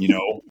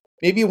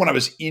 Maybe when I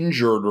was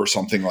injured or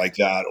something like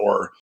that,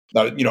 or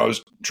I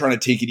was trying to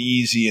take it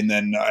easy and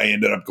then I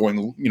ended up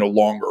going,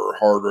 longer or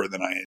harder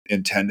than I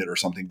intended or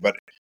something. But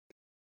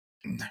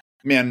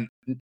man,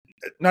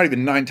 not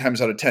even 9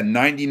 times out of 10,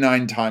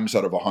 99 times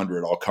out of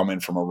 100, I'll come in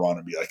from a run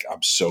and be like,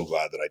 I'm so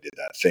glad that I did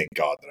that. Thank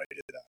God that I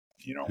did that.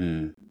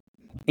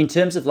 In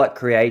terms of like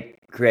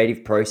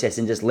creative process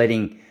and just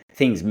letting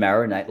things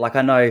marinate, like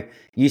I know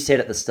you said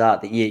at the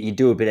start that you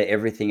do a bit of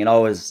everything, and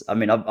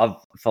I've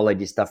followed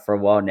your stuff for a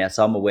while now,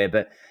 so I'm aware.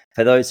 But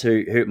for those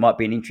who it might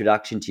be an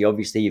introduction to you,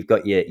 obviously you've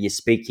got your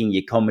speaking,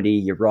 your comedy,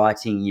 your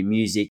writing, your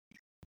music.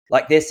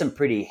 Like there's some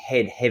pretty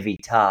heavy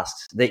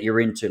tasks that you're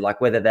into, like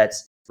whether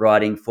that's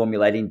writing,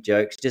 formulating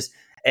jokes, just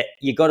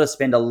you got to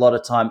spend a lot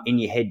of time in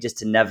your head just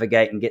to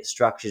navigate and get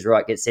structures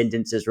right, get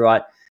sentences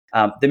right.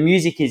 The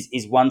music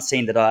is one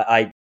scene that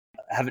I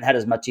haven't had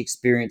as much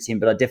experience in,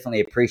 but I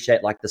definitely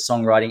appreciate like the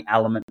songwriting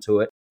element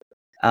to it.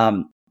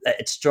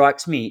 It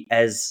strikes me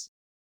as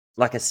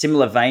like a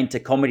similar vein to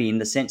comedy in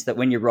the sense that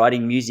when you're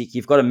writing music,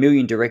 you've got a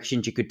million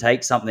directions you could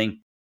take something,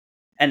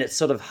 and it's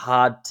sort of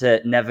hard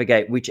to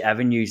navigate which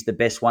avenue is the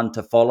best one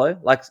to follow.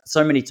 Like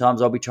so many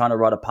times I'll be trying to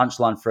write a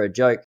punchline for a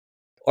joke,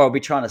 or I'll be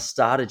trying to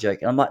start a joke.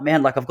 And I'm like,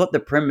 man, like I've got the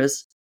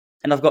premise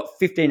and I've got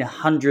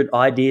 1,500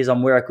 ideas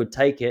on where I could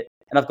take it.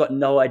 And I've got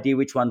no idea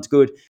which one's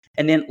good.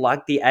 And then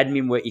like the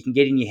admin work, you can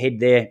get in your head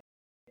there.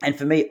 And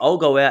for me, I'll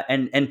go out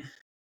and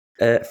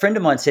a friend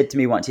of mine said to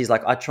me once, he's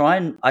like, I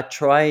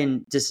try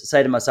and just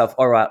say to myself,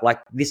 all right, like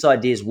this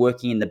idea is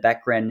working in the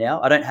background now.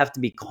 I don't have to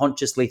be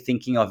consciously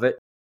thinking of it.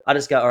 I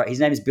just go, all right, his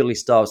name is Billy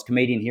Stiles,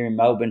 comedian here in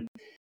Melbourne.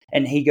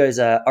 And he goes,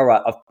 all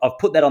right, I've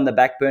put that on the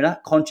back burner,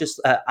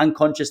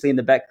 unconsciously in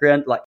the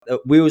background, like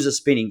wheels are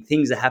spinning,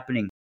 things are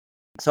happening.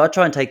 So I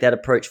try and take that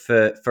approach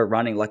for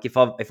running. Like if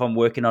I'm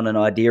working on an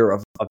idea,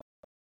 or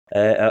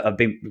I've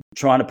been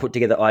trying to put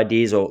together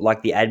ideas, or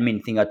like the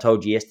admin thing I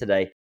told you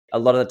yesterday. A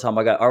lot of the time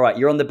I go, all right,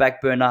 you're on the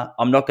back burner.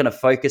 I'm not going to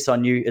focus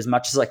on you as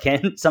much as I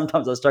can.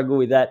 Sometimes I struggle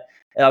with that.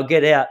 And I'll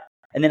get out.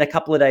 And then a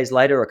couple of days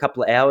later, or a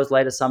couple of hours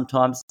later,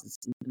 sometimes it's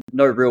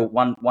no real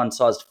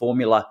one-sized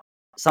formula.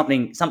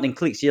 Something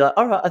clicks. You're like,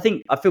 all right, I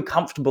think I feel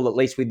comfortable at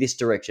least with this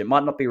direction. It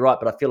might not be right,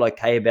 but I feel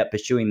okay about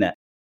pursuing that.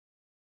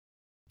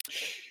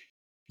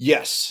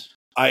 Yes.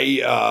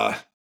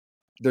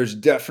 There's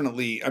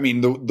definitely, I mean,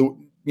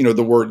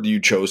 the word you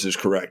chose is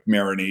correct.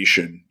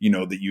 Marination,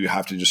 that you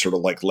have to just sort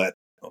of like let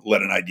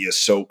an idea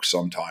soak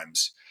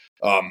sometimes.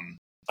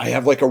 I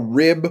have like a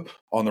rib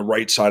on the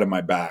right side of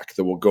my back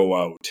that will go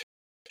out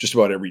just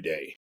about every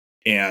day.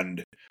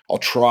 And I'll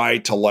try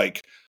to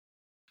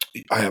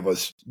I have a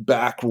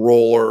back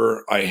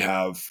roller. I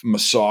have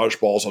massage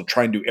balls. I'll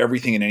try and do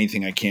everything and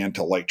anything I can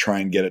to try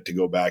and get it to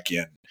go back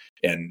in,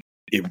 and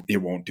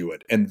it won't do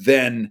it. And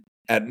then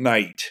at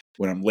night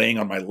when I'm laying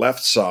on my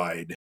left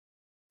side,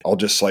 I'll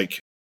just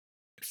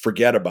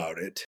forget about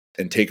it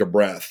and take a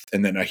breath.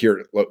 And then I hear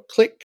it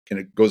click and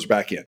it goes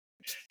back in.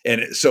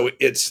 And so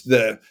it's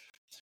to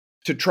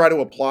try to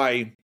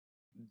apply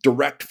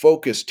direct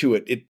focus to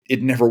it.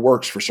 It never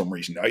works for some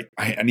reason.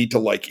 I need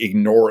to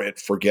ignore it,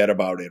 forget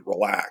about it,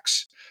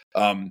 relax.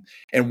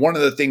 And one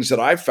of the things that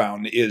I've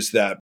found is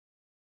that,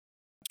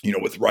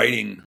 with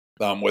writing,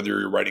 whether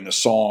you're writing a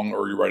song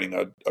or you're writing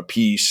a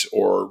piece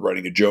or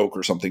writing a joke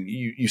or something,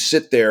 you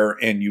sit there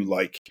and you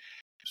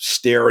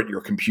stare at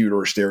your computer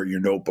or stare at your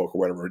notebook or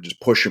whatever, and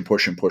just push and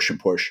push and push and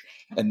push,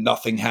 and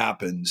nothing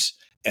happens.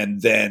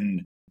 And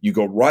then you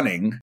go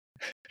running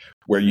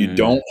where you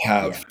don't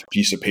have a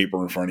piece of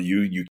paper in front of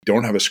you, you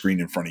don't have a screen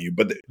in front of you,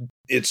 but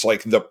it's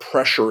like the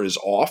pressure is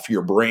off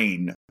your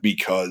brain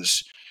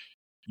because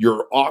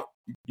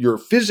you're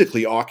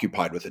physically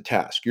occupied with a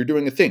task. You're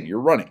doing a thing, you're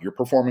running, you're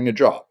performing a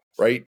job,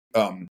 right?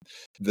 And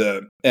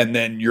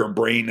then your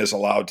brain is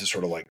allowed to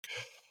sort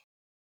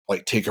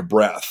of take a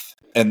breath.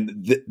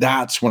 And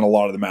that's when a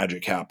lot of the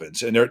magic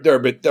happens. And there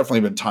have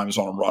definitely been times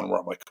on a run where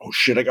I'm like, oh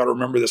shit, I got to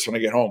remember this when I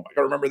get home. I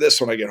got to remember this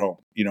when I get home,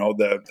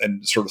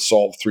 and sort of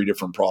solve 3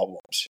 different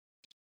problems.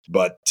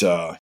 But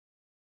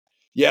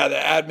yeah, the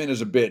admin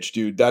is a bitch,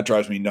 dude. That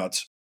drives me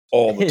nuts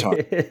all the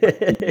time.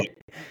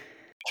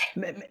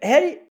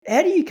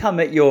 How do you come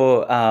at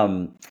your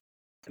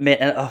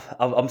man?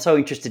 I'm so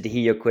interested to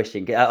hear your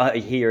question. I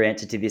hear your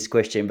answer to this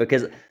question,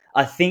 because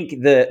I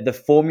think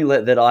the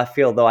formula that I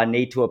feel though I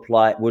need to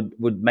apply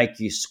would make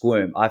you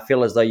squirm. I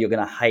feel as though you're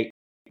going to hate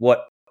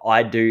what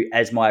I do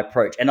as my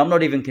approach, and I'm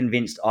not even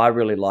convinced I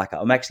really like it.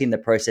 I'm actually in the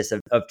process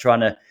of trying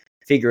to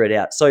figure it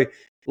out. So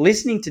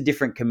listening to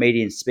different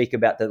comedians speak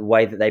about the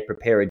way that they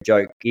prepare a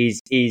joke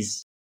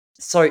is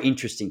so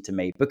interesting to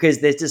me, because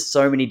there's just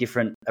so many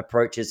different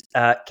approaches.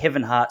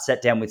 Kevin Hart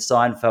sat down with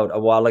Seinfeld a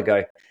while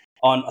ago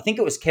on, I think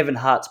it was Kevin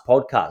Hart's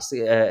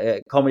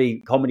podcast,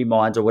 Comedy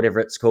Minds or whatever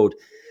it's called.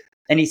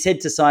 And he said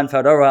to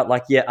Seinfeld, all right,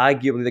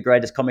 arguably the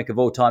greatest comic of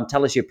all time,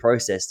 tell us your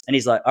process. And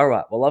he's like, all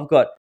right, well, I've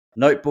got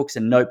notebooks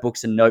and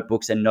notebooks and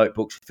notebooks and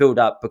notebooks filled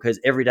up, because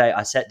every day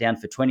I sat down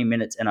for 20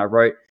 minutes and I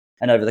wrote,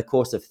 and over the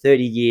course of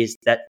 30 years,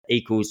 that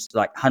equals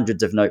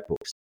hundreds of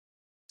notebooks.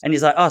 And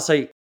he's like, oh,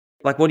 so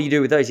what do you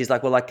do with those? He's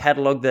like, well, I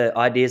catalog the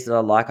ideas that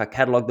I like. I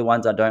catalog the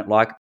ones I don't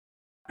like.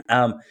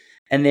 And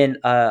then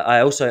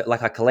I also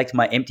I collect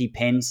my empty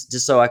pens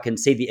just so I can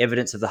see the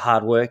evidence of the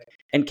hard work.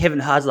 And Kevin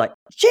Hart's like,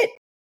 shit.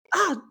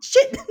 And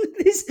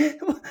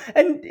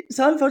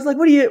Seinfeld's like,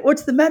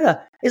 what's the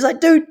matter? He's like,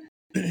 dude,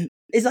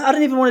 he's like, I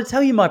don't even want to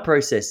tell you my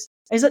process.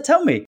 And he's like,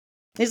 tell me.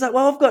 He's like,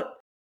 well,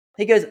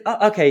 he goes,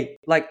 oh, okay,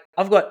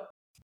 I've got,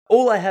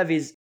 all I have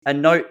is a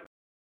note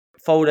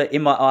folder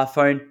in my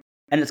iPhone,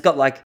 and it's got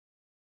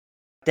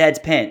dad's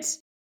pants.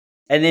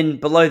 And then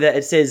below that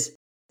it says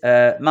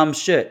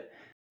mum's shirt.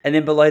 And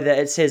then below that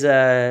it says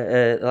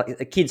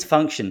a kid's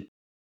function.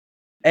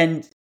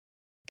 And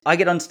I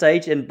get on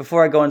stage, and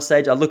before I go on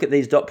stage, I look at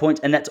these dot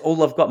points, and that's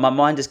all I've got. My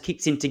mind just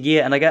kicks into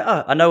gear, and I go,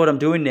 oh, I know what I'm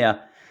doing now.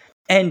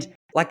 And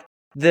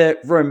the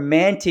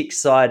romantic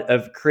side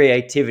of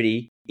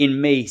creativity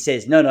in me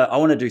says, no, I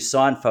want to do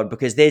Seinfeld,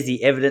 because there's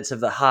the evidence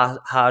of the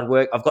hard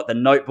work. I've got the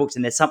notebooks,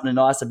 and there's something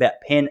nice about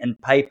pen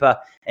and paper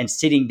and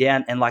sitting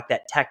down and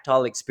that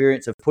tactile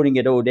experience of putting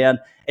it all down.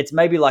 It's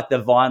maybe like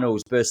the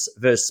vinyls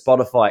versus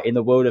Spotify in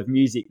the world of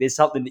music. There's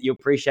something that you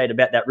appreciate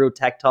about that real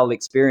tactile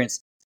experience.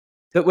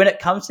 But when it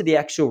comes to the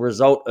actual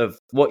result of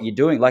what you're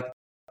doing,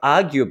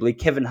 arguably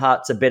Kevin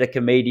Hart's a better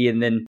comedian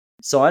than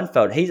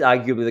Seinfeld. He's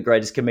arguably the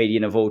greatest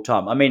comedian of all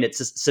time. I mean,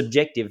 it's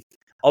subjective,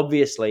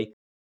 obviously,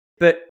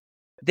 but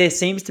there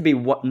seems to be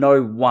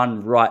no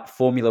one right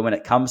formula when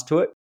it comes to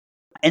it.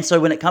 And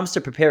so when it comes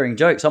to preparing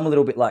jokes, I'm a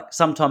little bit like,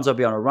 sometimes I'll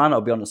be on a run, I'll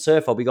be on a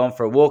surf, I'll be going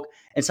for a walk,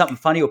 and something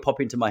funny will pop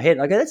into my head.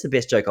 And I go, that's the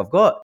best joke I've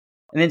got.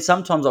 And then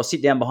sometimes I'll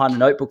sit down behind a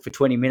notebook for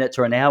 20 minutes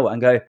or an hour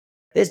and go,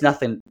 there's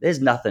nothing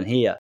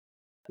here.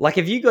 Like,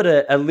 have you got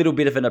a little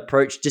bit of an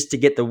approach just to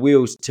get the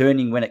wheels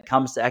turning when it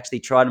comes to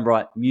actually trying to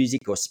write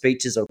music or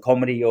speeches or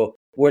comedy or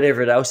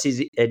whatever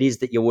it is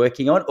that you're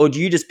working on? Or do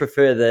you just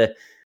prefer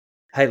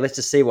hey, let's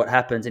just see what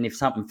happens, and if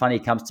something funny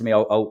comes to me,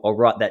 I'll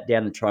write that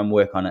down and try and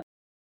work on it?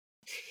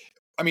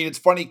 I mean, it's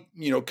funny,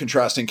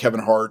 contrasting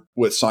Kevin Hart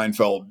with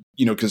Seinfeld,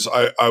 because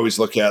I always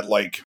look at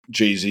like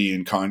Jay-Z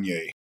and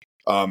Kanye.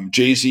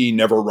 Jay-Z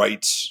never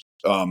writes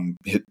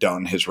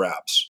down his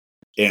raps,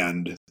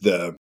 and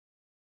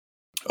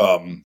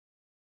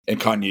and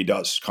Kanye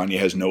does. Kanye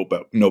has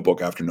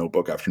notebook after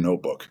notebook after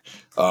notebook.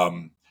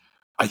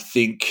 I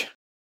think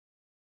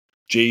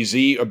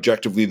Jay-Z,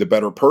 objectively the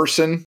better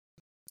person.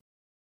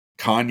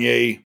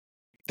 Kanye,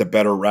 the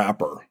better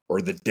rapper,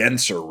 or the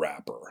denser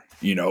rapper,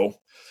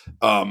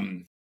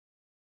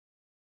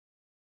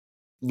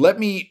 Let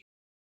me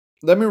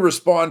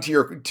respond to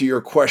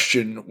your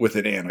question with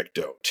an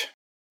anecdote.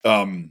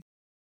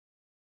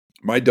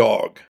 My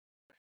dog,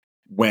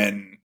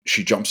 when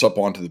she jumps up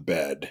onto the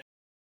bed,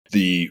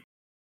 the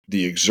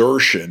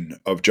exertion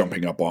of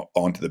jumping up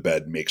onto the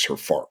bed makes her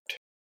fart.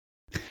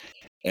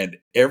 And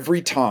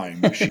every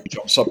time she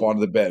jumps up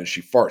onto the bed and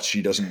she farts,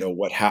 she doesn't know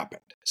what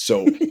happened.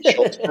 So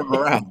she'll turn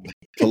around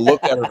to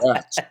look at her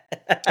ass,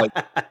 like,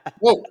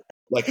 whoa,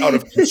 like out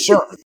of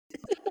concern.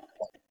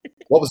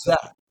 What was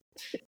that?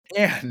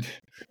 And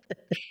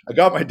I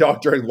got my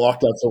dog during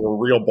lockdown, so we're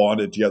real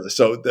bonded together.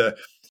 So the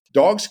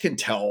dogs can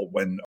tell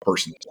when a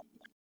person is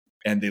laughing,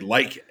 and they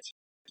like it.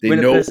 They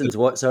when know a person's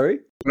what, sorry?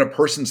 When a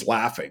person's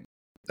laughing.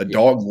 A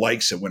dog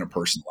likes it when a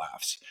person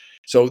laughs.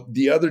 So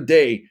the other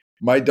day,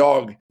 my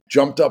dog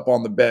jumped up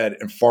on the bed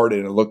and farted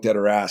and looked at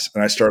her ass,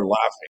 and I started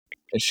laughing.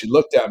 And she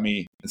looked at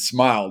me and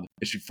smiled,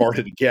 and she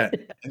farted again.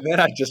 And then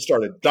I just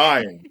started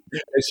dying.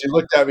 And she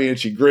looked at me and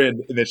she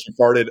grinned, and then she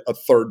farted a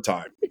third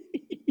time.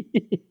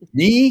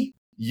 Me,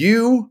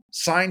 you,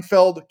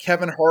 Seinfeld,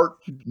 Kevin Hart,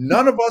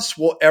 none of us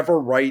will ever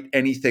write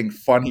anything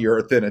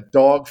funnier than a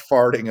dog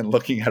farting and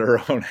looking at her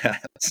own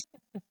ass.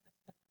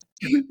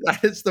 That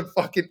is the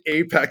fucking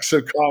apex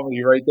of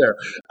comedy right there.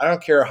 I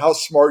don't care how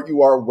smart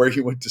you are, where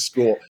you went to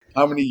school,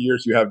 how many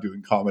years you have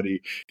doing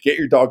comedy. Get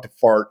your dog to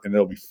fart and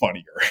it'll be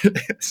funnier.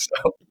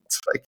 So it's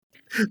like,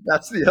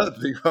 that's the other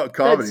thing about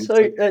comedy.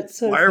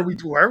 Why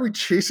are we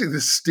chasing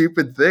this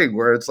stupid thing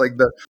where it's like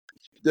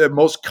the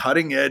most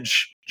cutting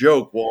edge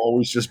joke will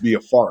always just be a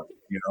fart,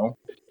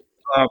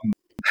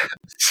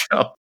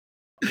 So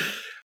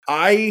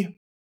I've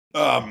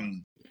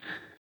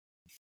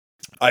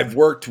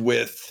worked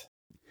with.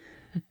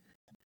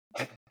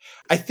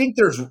 I think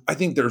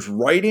there's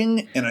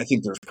writing and I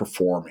think there's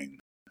performing.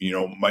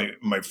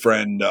 My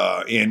friend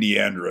Andy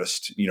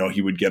Andrist,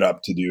 he would get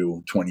up to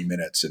do 20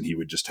 minutes and he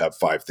would just have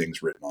 5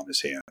 things written on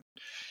his hand.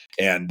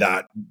 And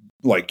that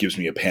like gives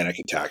me a panic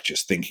attack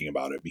just thinking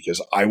about it,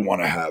 because I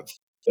want to have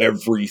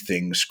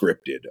everything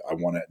scripted. I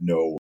want to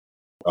know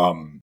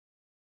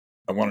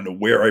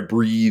where I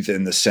breathe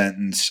in the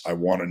sentence. I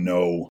want to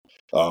know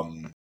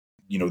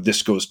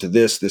this goes to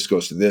this, this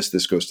goes to this,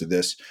 this goes to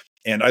this.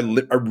 And I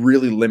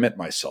really limit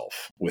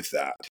myself with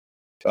that,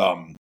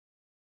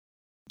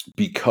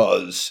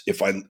 because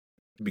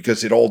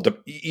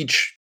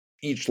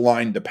each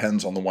line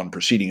depends on the one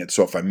preceding it.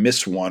 So if I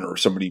miss one, or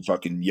somebody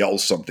fucking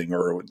yells something,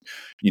 or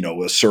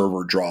a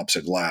server drops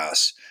a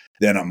glass,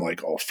 then I'm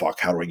like, oh fuck,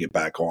 how do I get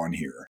back on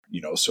here?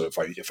 So if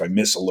I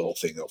miss a little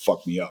thing, it'll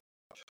fuck me up.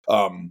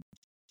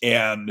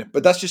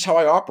 But that's just how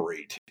I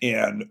operate,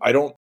 and I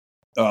don't.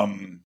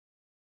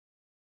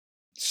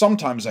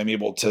 Sometimes I'm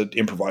able to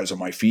improvise on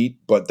my feet,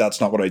 but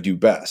that's not what I do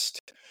best.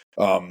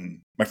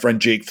 My friend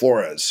Jake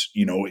Flores,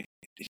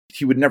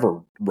 he would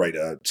never write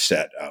a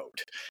set out.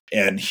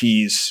 And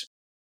he's,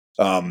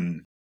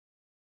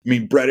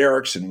 Brett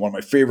Erickson, one of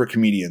my favorite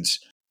comedians.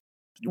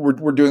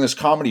 We're doing this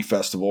comedy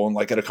festival, and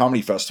like at a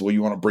comedy festival,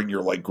 you want to bring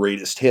your like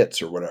greatest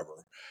hits or whatever.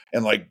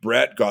 And like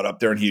Brett got up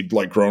there and he'd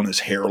like grown his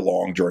hair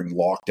long during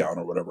lockdown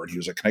or whatever. And he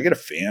was like, can I get a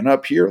fan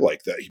up here?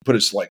 Like that. He put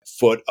his like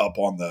foot up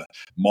on the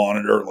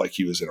monitor, like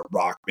he was in a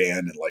rock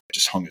band, and like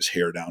just hung his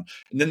hair down.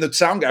 And then the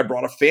sound guy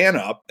brought a fan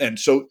up. And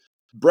so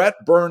Brett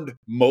burned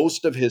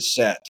most of his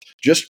set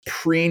just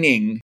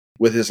preening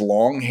with his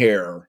long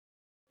hair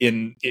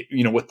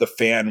with the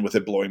fan, with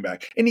it blowing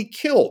back, and he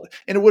killed.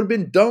 And it would have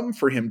been dumb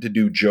for him to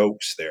do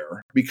jokes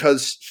there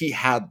because he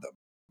had them,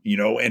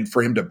 and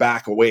for him to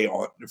back away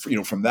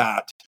from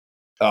that.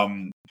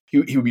 He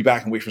would be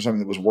backing away from something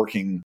that was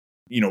working,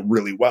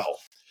 really well.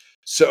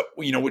 So,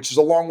 which is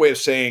a long way of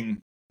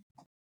saying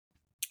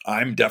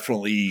I'm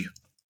definitely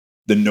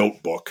the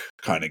notebook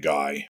kind of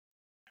guy.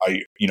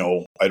 I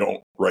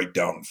don't write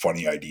down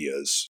funny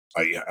ideas.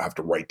 I have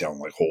to write down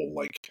like whole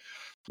like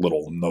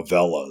little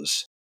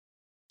novellas.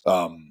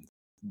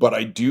 But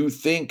I do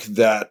think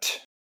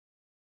that,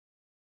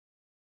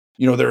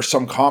 there are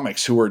some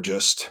comics who are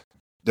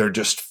they're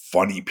just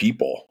funny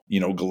people.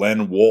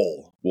 Glenn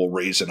Wool will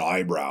raise an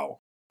eyebrow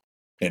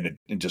and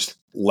just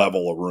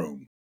level a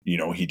room. He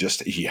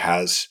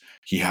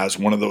has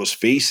one of those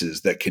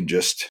faces that can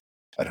just,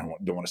 I don't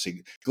want to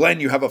say, Glenn,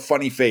 you have a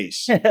funny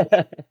face.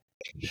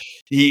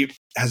 He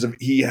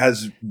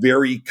has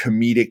very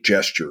comedic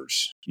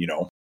gestures,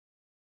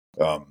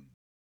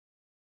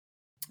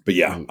 but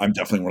yeah, I'm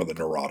definitely one of the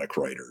neurotic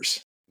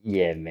writers.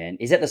 Yeah, man.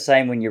 Is that the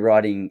same when you're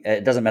writing?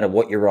 It doesn't matter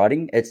what you're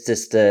writing. It's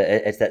just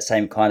it's that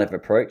same kind of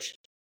approach.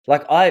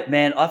 Like I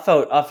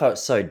felt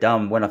so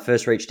dumb when I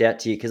first reached out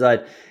to you because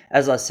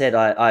as I said,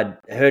 I'd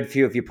heard a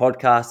few of your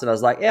podcasts and I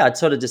was like, yeah, I'd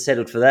sort of just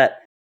settled for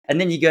that. And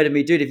then you go to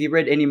me, dude, have you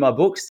read any of my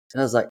books?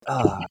 And I was like,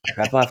 oh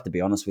crap, I have to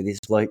be honest with this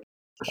bloke.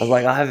 I was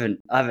like, I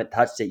haven't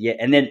touched it yet.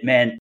 And then,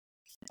 man,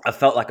 I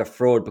felt like a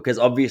fraud because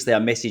obviously I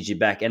messaged you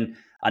back, and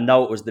I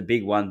know it was the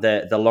big one,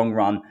 the long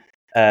run.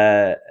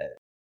 Uh,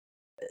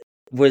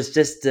 was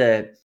just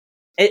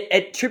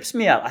it trips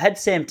me out. I had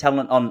Sam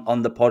Talent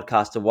on the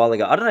podcast a while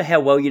ago. I don't know how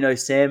well you know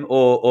Sam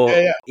or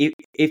Yeah.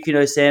 if you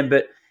know Sam,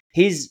 but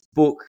his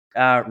book,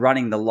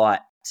 Running the Light,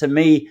 to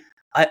me,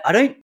 I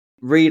don't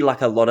read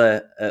like a lot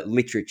of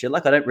literature.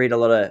 Like I don't read a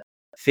lot of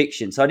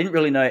fiction, so I didn't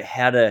really know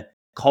how to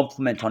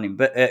compliment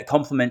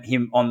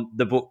him on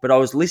the book. But I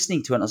was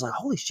listening to it and I was like,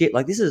 holy shit,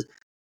 like this is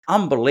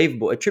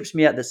unbelievable. It trips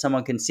me out that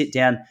someone can sit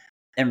down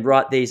and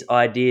write these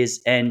ideas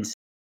and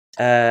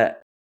uh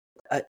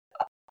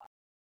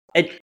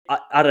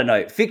I don't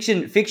know.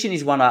 Fiction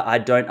is one I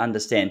don't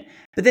understand.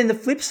 But then the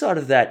flip side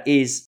of that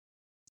is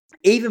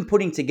even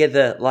putting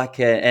together like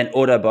an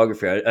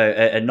autobiography,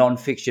 a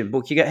non-fiction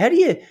book. You go, how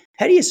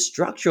do you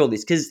structure all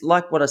this? Because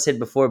like what I said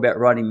before about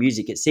writing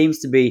music, it seems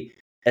to be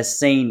a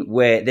scene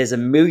where there's a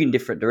million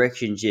different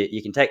directions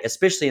you can take,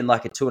 especially in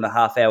like a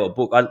 2.5 hour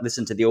book. I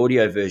listened to the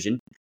audio version.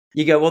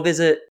 You go, well, there's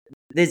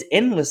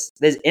endless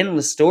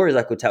stories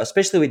I could tell,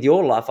 especially with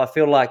your life. I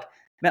feel like,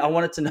 man, I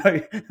wanted to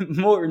know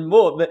more and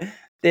more, but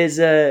there's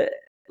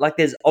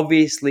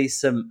obviously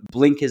some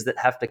blinkers that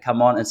have to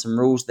come on and some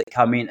rules that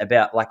come in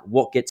about like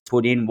what gets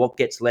put in, what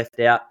gets left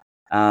out.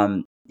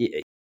 How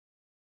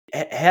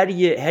do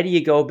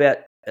you go about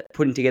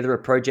putting together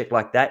a project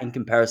like that in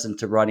comparison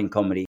to writing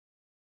comedy?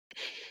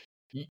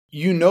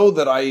 You know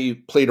that I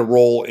played a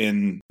role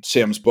in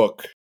Sam's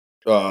book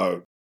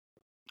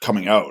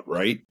coming out,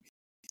 right?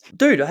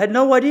 Dude, I had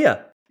no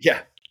idea.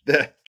 Yeah.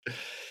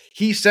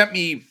 He sent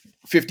me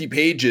 50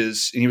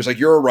 pages and he was like,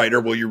 "You're a writer.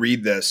 Will you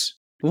read this?"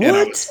 And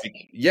I was What?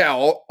 like, "Yeah,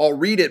 I'll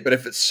read it. But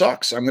if it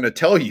sucks, I'm going to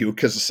tell you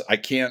because I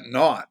can't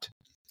not."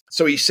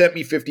 So he sent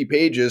me 50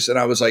 pages and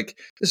I was like,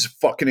 "This is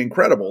fucking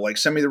incredible. Like,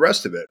 send me the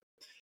rest of it."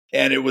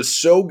 And it was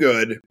so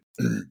good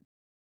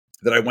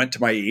that I went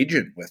to my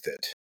agent with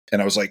it.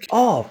 And I was like,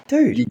 Oh,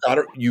 dude. you've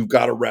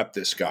got to rep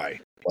this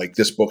guy. Like,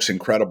 this book's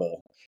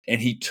incredible.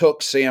 And he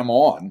took Sam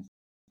on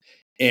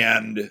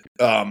and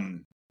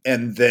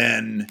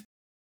then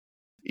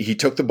he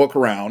took the book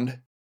around,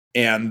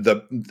 and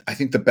I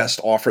think the best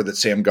offer that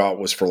Sam got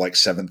was for like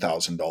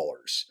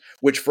 $7,000,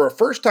 which for a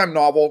first time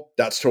novel,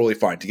 that's totally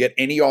fine. To get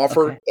any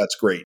offer, Okay. that's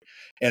great.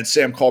 And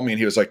Sam called me and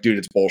he was like, "Dude,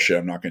 it's bullshit.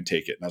 I'm not going to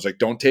take it." And I was like,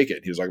 "Don't take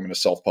it." He was like, "I'm going to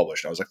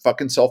self-publish." And I was like,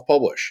 "Fucking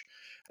self-publish."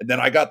 And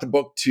then I got the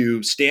book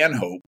to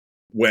Stanhope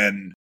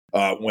when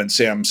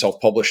Sam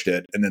self-published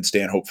it, and then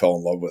Stanhope fell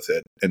in love with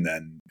it, and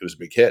then it was a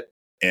big hit.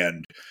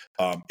 And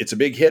it's a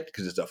big hit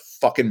because it's a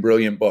fucking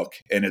brilliant book,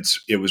 and it's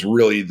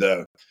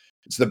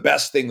the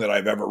best thing that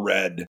I've ever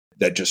read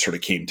that just sort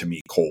of came to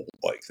me cold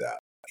like that.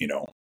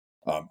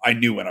 I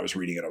knew when I was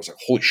reading it, I was like,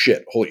 holy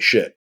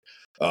shit.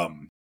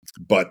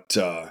 But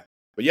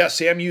yeah,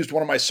 Sam used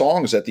one of my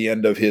songs at the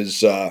end of his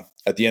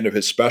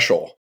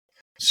special.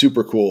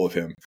 Super cool of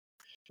him.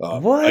 I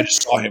just What?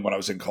 saw him when I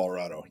was in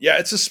Colorado. Yeah,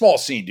 it's a small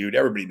scene, dude.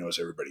 Everybody knows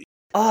everybody.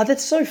 Oh,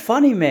 that's so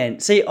funny, man.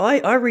 See,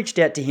 I reached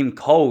out to him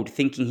cold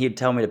thinking he'd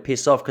tell me to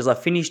piss off because I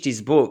finished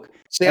his book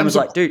and was Sam's a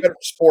like, dude, better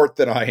sport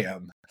than I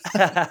am.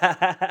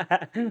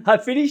 I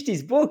finished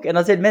his book and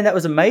I said, man, that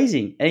was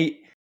amazing. And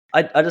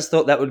I just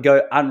thought that would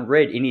go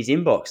unread in his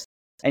inbox.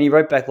 And he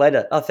wrote back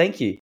later, oh, thank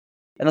you.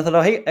 And I thought,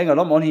 oh, hang on,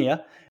 I'm on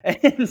here.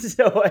 And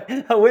so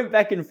I went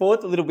back and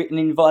forth a little bit and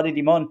invited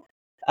him on.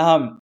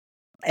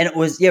 And it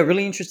was, yeah,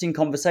 really interesting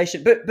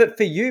conversation. But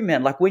for you,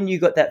 man, like when you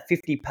got that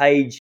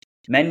 50-page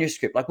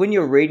manuscript, like when you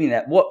were reading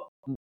that, what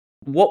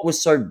was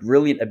so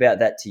brilliant about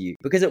that to you?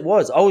 Because I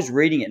was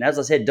reading it, and as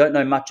I said, don't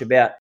know much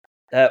about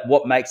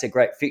what makes a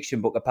great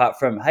fiction book apart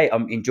from, hey,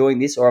 I'm enjoying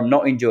this or I'm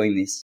not enjoying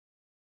this.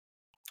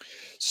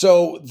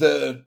 So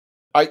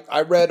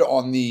I read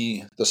on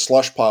the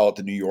slush pile at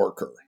the New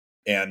Yorker,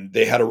 and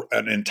they had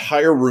an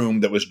entire room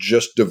that was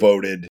just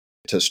devoted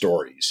to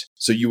stories.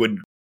 So you would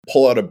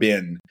pull out a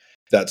bin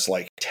that's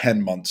like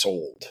 10 months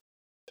old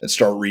and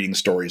start reading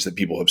stories that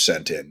people have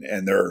sent in.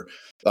 And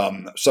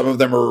some of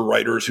them are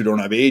writers who don't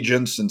have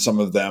agents, and some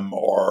of them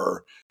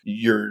are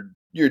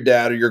your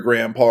dad or your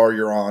grandpa or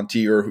your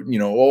auntie or,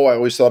 oh, I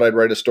always thought I'd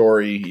write a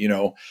story,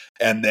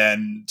 and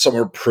then some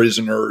are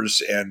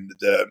prisoners and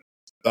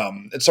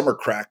and some are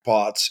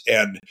crackpots.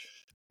 And,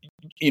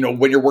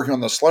 when you're working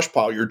on the slush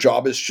pile, your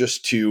job is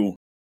just to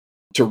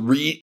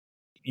read.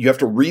 You have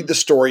to read the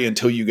story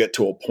until you get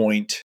to a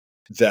point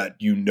that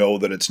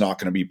that it's not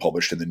going to be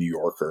published in the New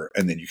Yorker,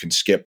 and then you can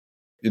skip,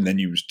 and then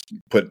you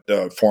put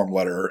a form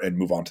letter and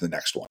move on to the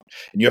next one.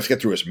 And you have to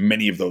get through as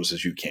many of those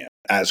as you can,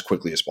 as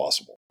quickly as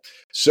possible.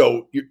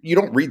 So you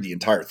don't read the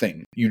entire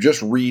thing. You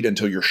just read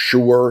until you're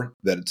sure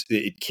that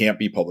it can't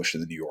be published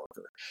in the New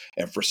Yorker.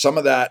 And for some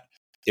of that,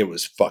 it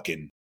was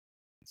fucking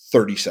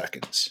 30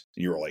 seconds.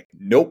 You were like,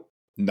 nope,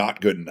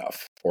 not good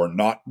enough, or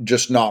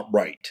just not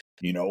right,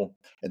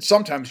 And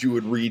sometimes you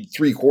would read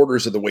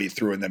 3/4 of the way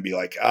through and then be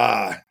like,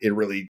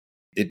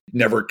 it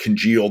never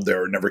congealed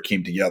there, never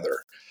came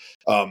together.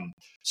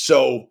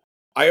 So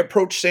I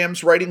approached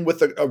Sam's writing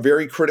with a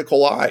very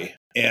critical eye,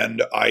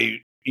 and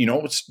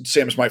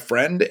Sam's my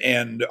friend,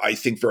 and I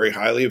think very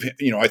highly of him.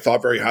 I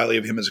thought very highly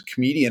of him as a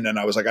comedian, and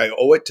I was like, I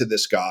owe it to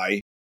this guy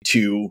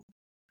to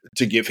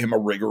give him a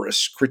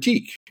rigorous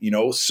critique,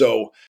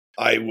 So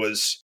I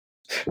was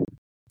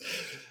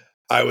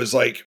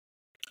like,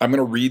 I'm going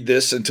to read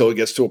this until it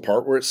gets to a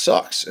part where it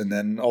sucks, and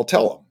then I'll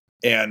tell him.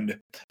 And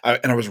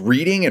I was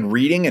reading,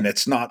 and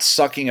it's not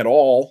sucking at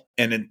all.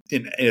 And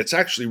it's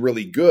actually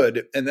really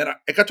good. And then I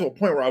got to a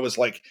point where I was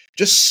like,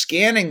 just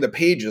scanning the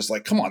pages,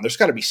 like, come on, there's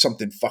got to be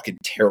something fucking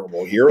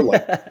terrible here.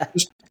 Like,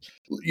 just,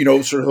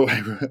 sort of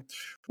like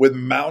with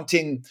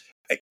mounting.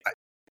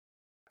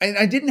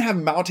 I didn't have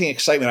mounting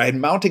excitement. I had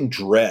mounting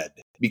dread,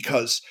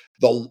 because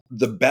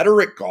the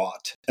better it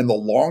got and the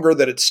longer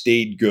that it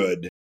stayed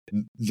good,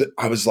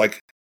 I was like,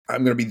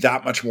 I'm going to be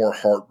that much more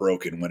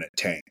heartbroken when it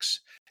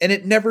tanks. And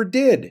it never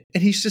did.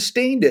 And he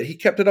sustained it. He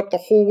kept it up the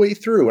whole way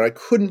through. And I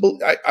couldn't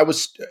believe, I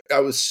was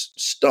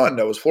stunned.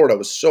 I was floored. I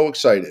was so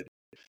excited.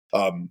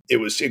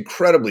 It was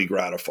incredibly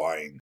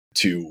gratifying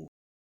to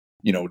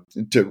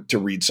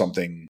read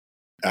something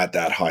at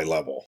that high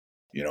level,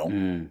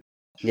 Yeah,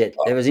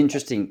 it was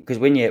interesting, because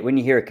when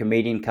you hear a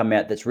comedian come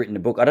out that's written a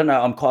book, I don't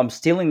know, I'm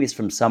stealing this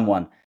from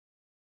someone,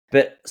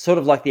 but sort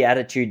of like the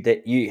attitude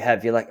that you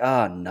have, you're like,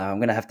 oh no, I'm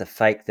going to have to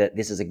fake that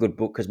this is a good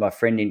book because my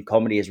friend in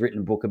comedy has written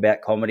a book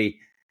about comedy.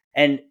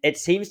 And it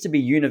seems to be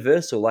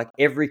universal. Like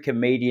every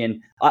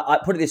comedian, I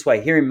put it this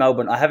way, here in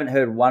Melbourne, I haven't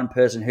heard one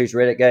person who's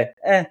read it go,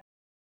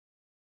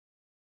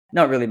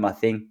 not really my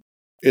thing.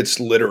 It's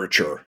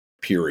literature,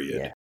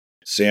 period. Yeah.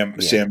 Sam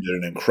did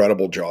an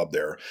incredible job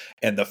there,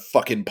 and the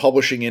fucking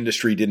publishing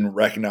industry didn't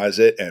recognize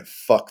it, and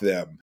fuck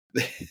them.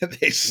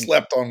 They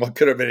slept on what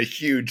could have been a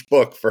huge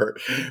book for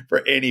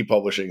any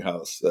publishing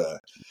house.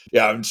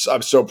 I'm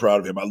so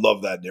proud of him. I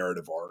love that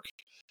narrative arc.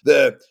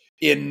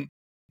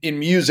 In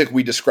music,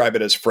 we describe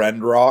it as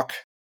friend rock.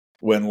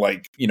 When,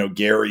 like,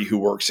 Gary, who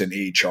works in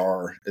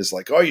HR, is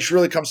like, oh, you should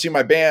really come see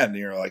my band. And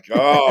you're like,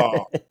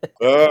 really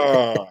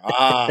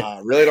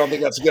don't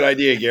think that's a good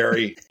idea,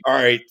 Gary. All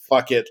right,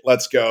 fuck it.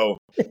 Let's go.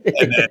 And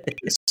then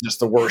it's just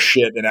the worst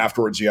shit. And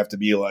afterwards you have to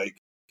be like,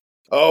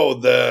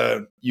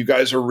 oh, you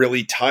guys are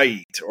really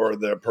tight, or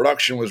the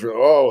production was,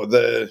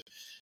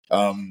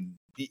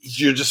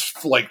 you're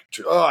just like,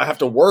 oh, I have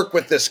to work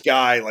with this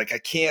guy. Like, I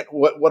can't,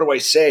 what do I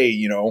say?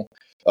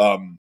 But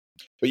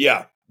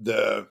yeah,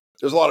 there's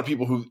a lot of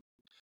people who,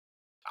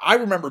 I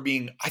remember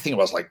I think I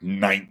was like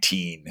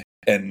 19,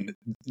 and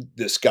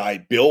this guy,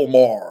 Bill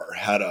Maher,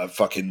 had a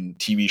fucking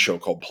TV show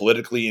called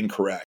Politically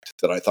Incorrect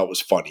that I thought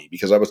was funny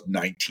because I was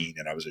 19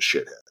 and I was a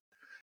shithead.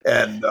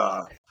 And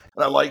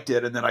I liked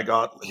it. And then I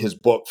got his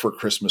book for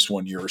Christmas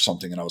one year or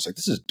something, and I was like,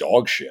 this is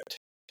dog shit.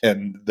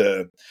 And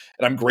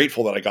I'm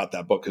grateful that I got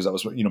that book, because that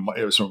was,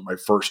 it was my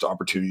first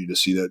opportunity to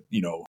see that,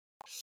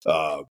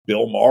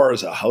 Bill Maher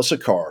is a house of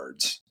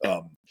cards.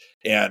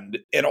 And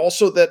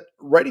also that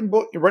writing a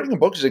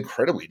book is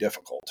incredibly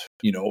difficult.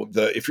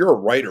 If you're a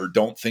writer,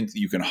 don't think that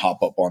you can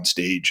hop up on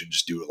stage and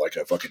just do it like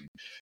a fucking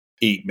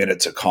 8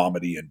 minutes of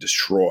comedy and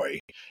destroy.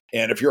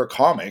 And if you're a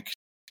comic,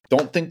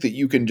 don't think that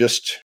you can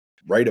just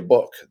write a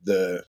book.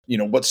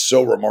 What's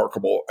so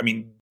remarkable, I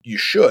mean,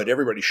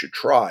 everybody should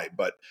try,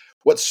 but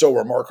what's so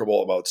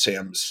remarkable about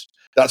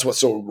that's what's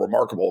so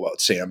remarkable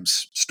about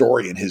Sam's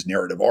story and his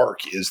narrative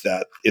arc, is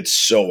that it's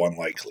so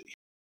unlikely.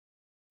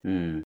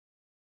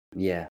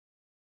 Yeah.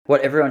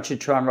 What, everyone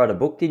should try and write a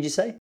book, did you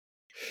say?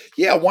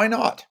 Yeah, why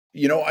not?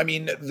 I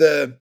mean,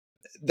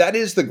 that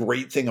is the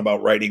great thing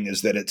about writing,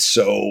 is that it's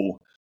so,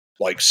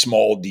 like,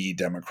 small d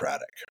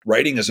democratic.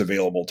 Writing is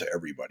available to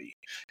everybody.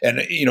 And,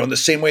 in the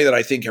same way that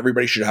I think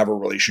everybody should have a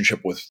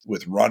relationship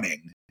with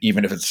running,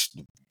 even if it's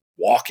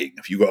walking,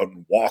 if you go out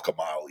and walk a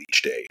mile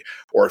each day,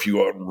 or if you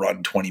go out and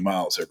run 20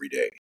 miles every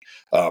day.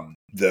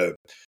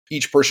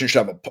 Each person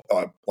should have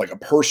a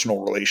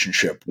personal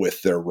relationship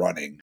with their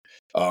running.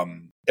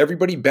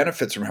 Everybody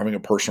benefits from having a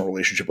personal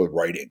relationship with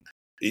writing.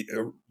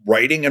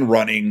 Writing and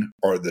running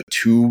are the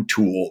two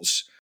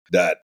tools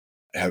that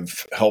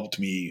have helped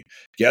me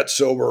get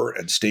sober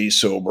and stay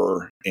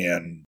sober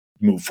and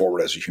move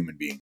forward as a human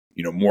being,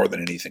 more than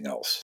anything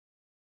else.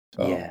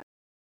 Yeah.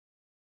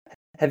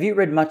 Have you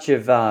read much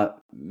of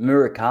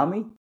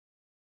Murakami?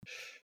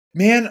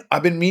 Man,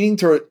 I've been meaning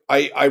to.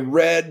 I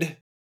read.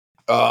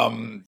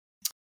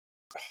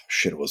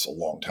 Shit, it was a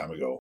long time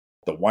ago.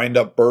 The Wind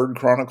Up Bird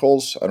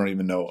Chronicles. I don't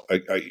even know.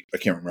 I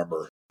can't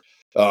remember.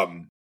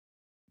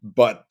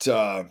 But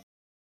I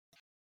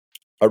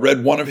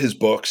read one of his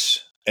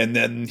books, and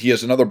then he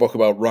has another book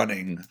about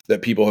running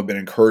that people have been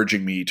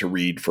encouraging me to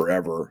read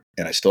forever,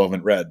 and I still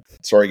haven't read.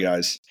 Sorry,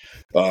 guys.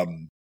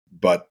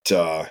 But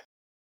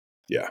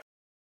yeah.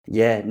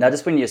 Yeah, no,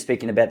 just when you're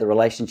speaking about the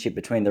relationship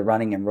between the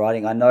running and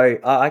writing,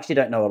 I actually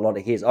don't know a lot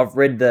of his. I've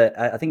read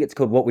I think it's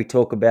called What We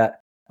Talk About,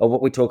 or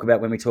What We Talk About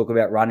When We Talk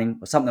About Running,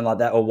 or something like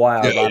that, or Why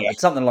I Yeah, Run.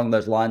 It's something along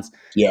those lines.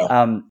 yeah.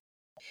 Um,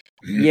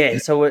 yeah,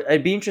 so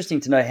it'd be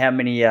interesting to know how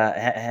many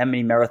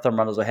marathon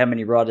runners or how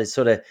many riders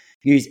sort of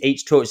use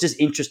each tool. It's just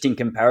interesting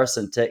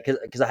comparison to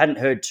because I hadn't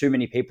heard too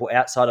many people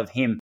outside of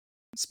him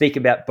speak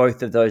about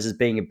both of those as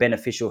being a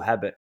beneficial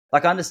habit.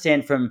 Like I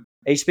understand from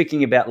are you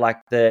speaking about like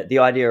the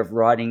idea of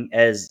writing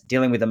as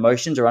dealing with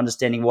emotions or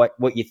understanding what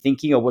you're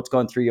thinking or what's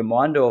going through your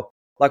mind, or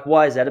like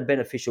why is that a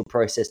beneficial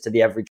process to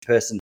the average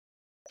person?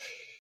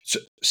 So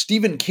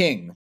Stephen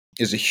King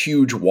is a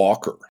huge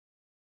walker,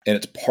 and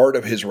it's part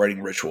of his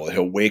writing ritual.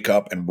 He'll wake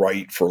up and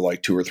write for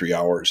like 2 or 3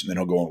 hours, and then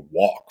he'll go and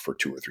walk for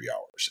 2 or 3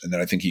 hours, and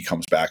then I think he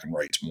comes back and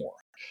writes more.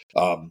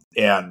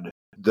 And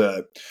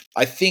the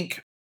I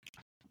think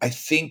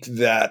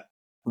that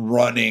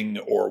running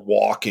or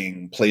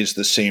walking plays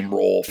the same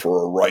role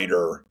for a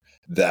writer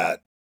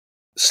that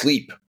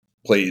sleep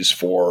plays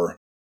for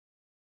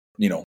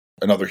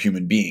another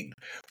human being,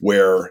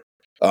 where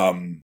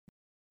um,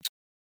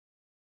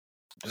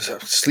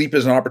 sleep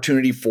is an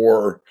opportunity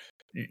for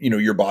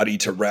your body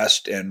to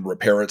rest and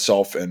repair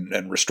itself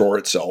and restore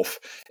itself,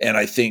 and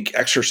I think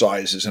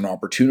exercise is an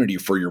opportunity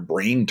for your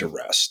brain to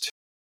rest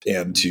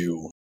and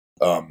to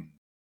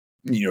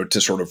to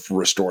sort of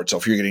restore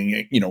itself. You're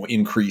getting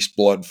increased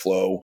blood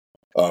flow.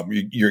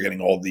 You're getting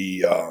all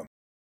the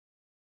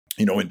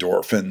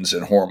endorphins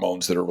and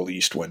hormones that are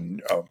released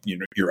when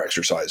you're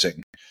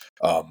exercising.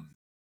 So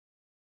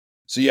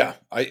yeah,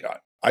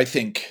 I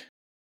think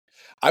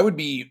I would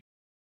be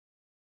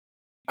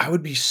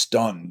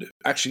stunned.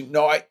 Actually,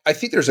 no, I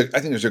think there's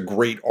a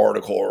great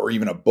article or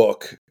even a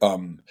book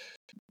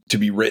to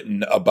be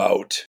written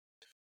about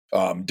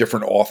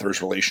different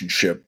authors'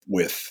 relationship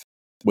with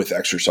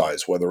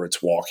exercise, whether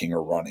it's walking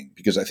or running.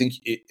 Because I think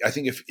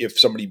if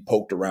somebody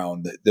poked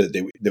around,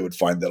 they would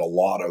find that a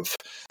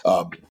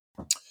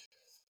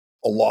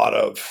lot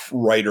of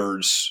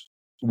writers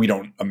we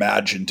don't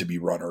imagine to be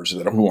runners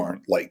who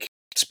aren't like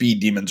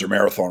speed demons or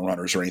marathon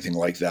runners or anything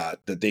like that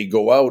they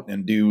go out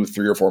and do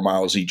 3 or 4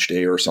 miles each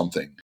day or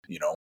something.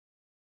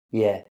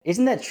 Yeah,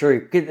 isn't that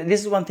true? 'Cause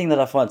this is one thing that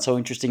I find so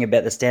interesting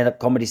about the stand-up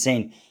comedy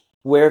scene,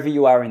 wherever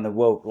you are in the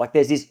world. Like,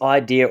 there's this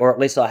idea, or at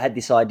least I had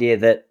this idea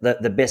that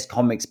the best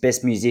comics,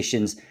 best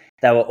musicians,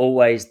 they were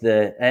always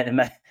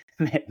and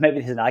maybe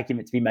there's an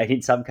argument to be made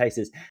in some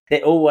cases.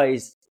 They're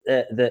always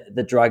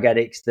the drug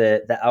addicts,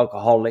 the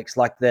alcoholics,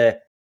 like the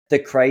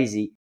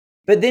crazy.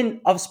 But then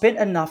I've spent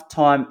enough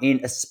time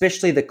in,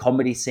 especially the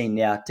comedy scene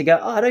now, to go,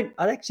 oh,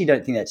 I actually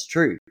don't think that's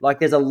true. Like,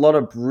 there's a lot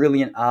of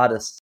brilliant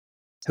artists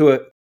who are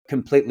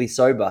completely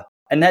sober,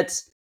 and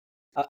that's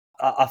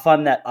I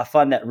find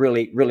that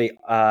really really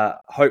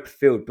hope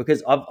filled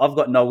because I've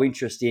got no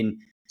interest in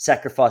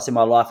sacrificing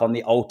my life on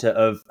the altar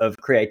of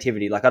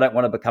creativity. Like I don't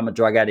want to become a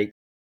drug addict.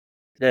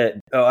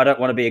 Or I don't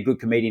want to be a good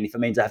comedian if it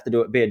means I have to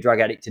do it, be a drug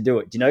addict to do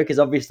it. You know, because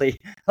obviously,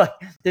 like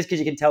just because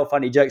you can tell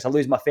funny jokes, I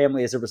lose my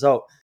family as a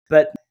result.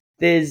 But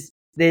there's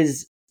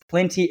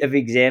plenty of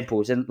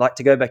examples, and like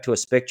to go back to a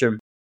spectrum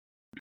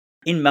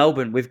in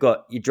Melbourne, we've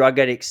got your drug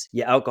addicts,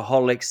 your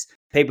alcoholics,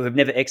 people who've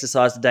never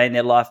exercised a day in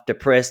their life,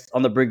 depressed,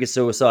 on the brink of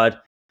suicide.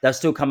 They'll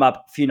still come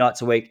up a few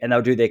nights a week and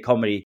they'll do their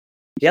comedy.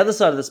 The other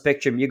side of the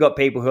spectrum, you've got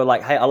people who are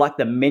like, hey, I like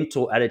the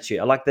mental attitude.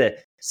 I like the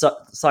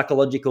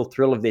psychological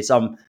thrill of this.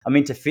 I'm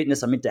into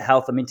fitness. I'm into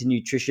health. I'm into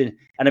nutrition.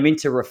 And I'm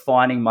into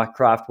refining my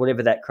craft,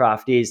 whatever that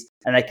craft is.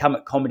 And they come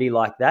at comedy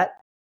like that.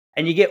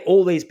 And you get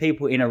all these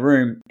people in a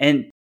room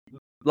and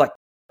like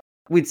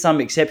with some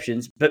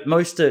exceptions, but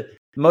most of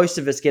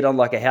us get on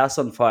like a house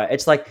on fire.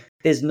 It's like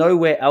there's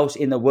nowhere else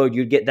in the world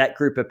you'd get that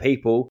group of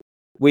people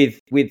with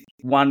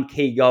one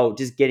key goal,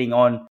 just getting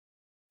on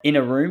in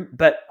a room.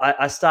 But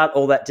I start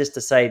all that just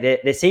to say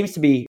there seems to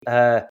be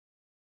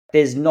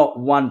there's not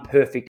one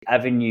perfect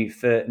avenue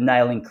for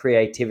nailing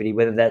creativity.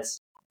 Whether that's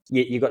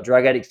you've got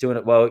drug addicts doing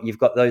it well, you've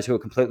got those who are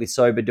completely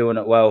sober doing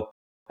it well.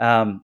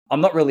 I'm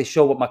not really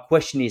sure what my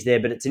question is there,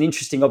 but it's an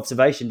interesting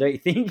observation, don't you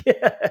think?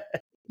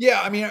 Yeah,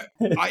 I mean,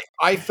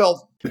 I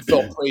felt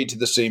prey to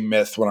the same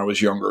myth when I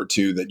was younger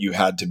too, that you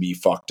had to be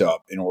fucked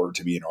up in order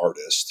to be an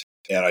artist,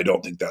 and I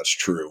don't think that's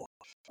true.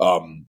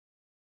 And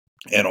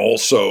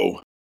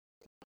also,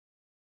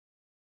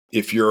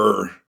 if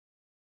you're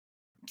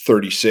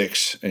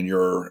 36 and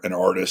you're an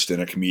artist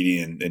and a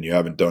comedian and you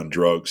haven't done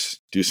drugs,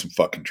 do some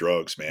fucking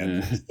drugs,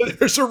 man.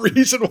 There's a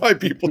reason why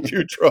people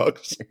do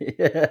drugs.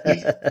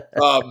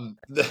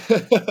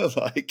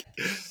 Like,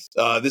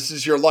 this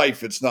is your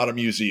life. It's not a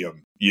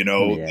museum, you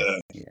know.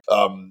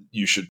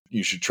 You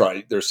should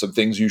try. There's some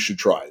things you should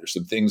try. There's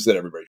some things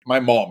that my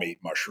mom ate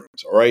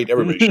mushrooms. All right,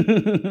 everybody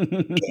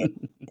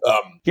should.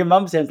 Your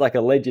mum sounds like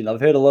a legend.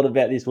 I've heard a lot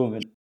about this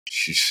woman.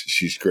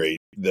 She's great.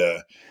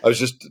 I was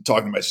just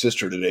talking to my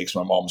sister today because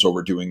my mom's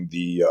over doing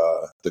the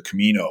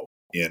Camino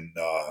in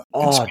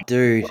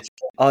dude,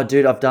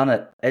 I've done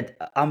it.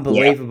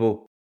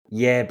 Unbelievable.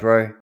 Yeah,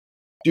 bro.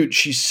 Dude,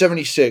 she's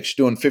 76,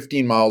 doing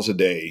 15 miles a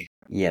day.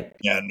 Yep.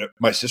 And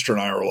my sister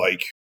and I are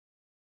like,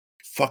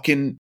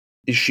 fucking,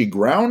 is she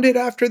grounded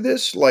after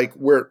this? Like,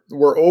 we're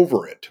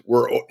over it.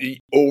 We're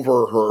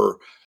over her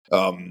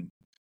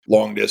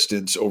long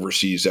distance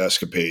overseas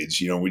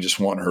escapades. You know, we just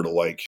want her to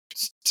like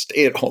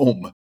stay at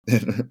home.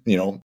 You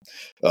know,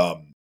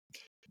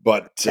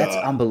 but that's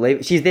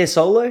unbelievable. She's there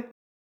solo?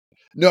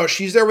 No,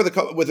 she's there with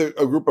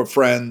a group of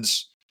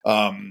friends.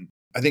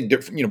 I think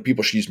different,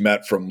 people she's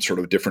met from sort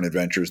of different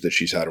adventures that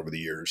she's had over the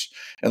years.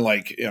 And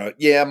like,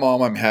 yeah,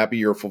 mom, I'm happy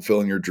you're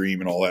fulfilling your dream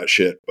and all that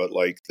shit. But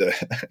like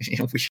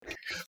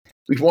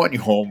we want you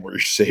home where you're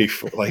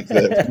safe. Like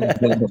that,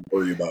 we don't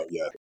worry about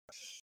yet.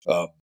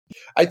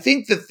 I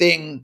think the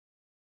thing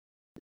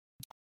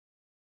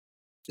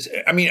is,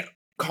 I mean,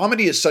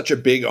 comedy is such a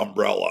big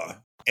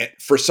umbrella. And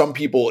for some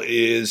people it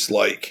is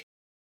like,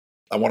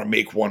 I want to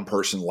make one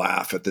person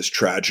laugh at this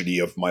tragedy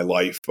of my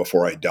life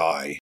before I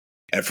die.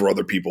 And for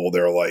other people,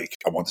 they're like,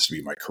 I want this to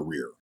be my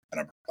career,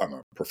 and I'm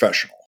a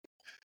professional.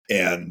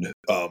 And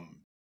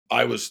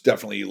I was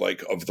definitely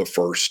like of the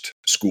first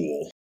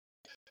school.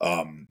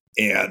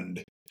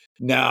 And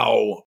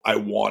now I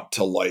want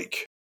to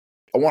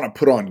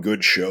put on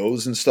good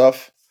shows and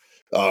stuff.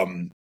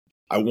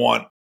 I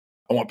want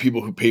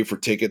people who pay for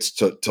tickets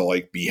to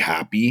like be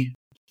happy,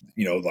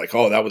 like,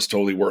 oh, that was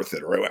totally worth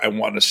it. Or I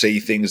want to say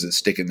things that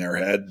stick in their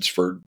heads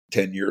for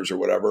 10 years or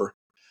whatever.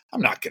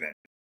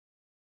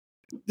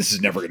 This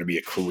is never going to be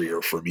a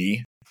career for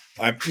me.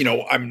 I'm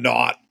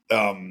not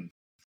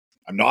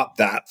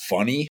that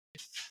funny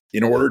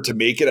in order to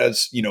make it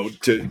as,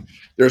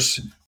 there's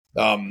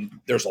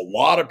a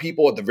lot of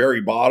people at the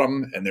very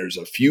bottom and there's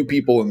a few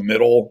people in the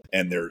middle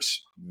and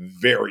there's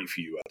very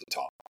few at the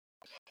top.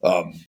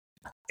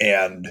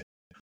 And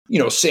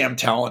Sam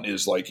Talent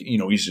is like,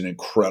 he's an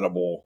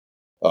incredible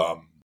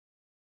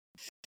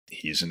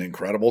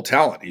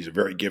talent. He's a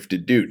very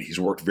gifted dude. He's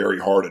worked very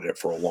hard at it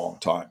for a long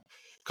time.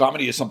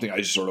 Comedy is something I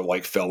just sort of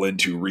like fell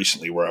into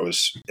recently, where I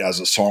was, as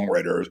a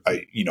songwriter,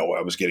 I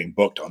was getting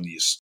booked on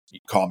these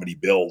comedy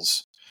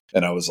bills,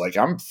 and I was like,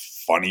 I'm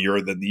funnier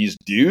than these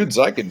dudes.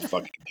 I can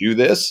fucking do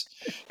this,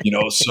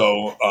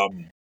 So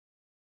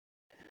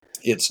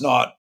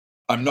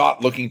I'm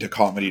not looking to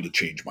comedy to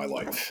change my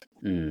life.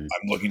 I'm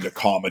looking to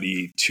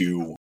comedy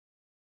to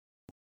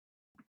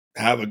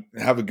have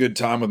a good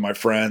time with my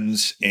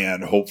friends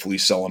and hopefully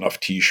sell enough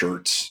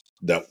T-shirts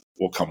that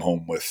will come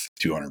home with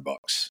 $200.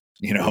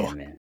 Yeah,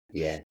 man.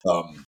 Yeah.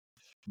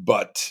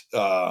 But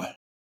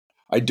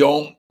I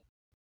don't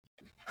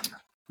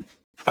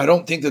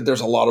think that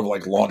there's a lot of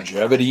like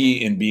longevity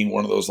in being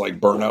one of those like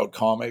burnout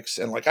comics.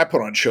 And like, I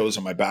put on shows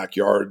in my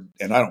backyard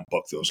and I don't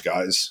book those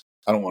guys.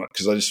 I don't want to,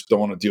 because I just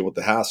don't want to deal with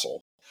the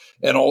hassle.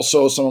 And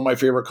also some of my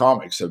favorite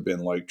comics have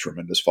been like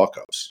tremendous fuck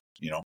ups,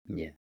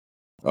 Yeah.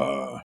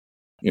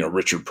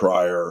 Richard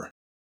Pryor,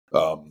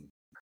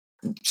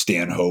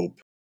 Stan Hope.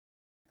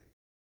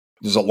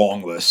 There's a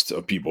long list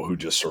of people who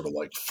just sort of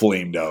like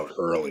flamed out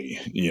early,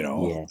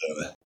 Yeah.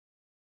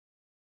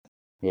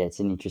 Yeah, it's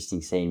an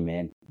interesting scene,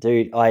 man.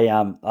 Dude,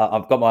 I've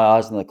got my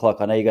eyes on the clock.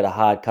 I know you got a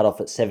hard cut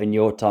off at 7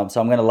 your time,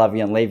 so I'm going to love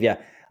you and leave you.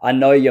 I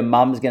know your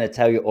mum's going to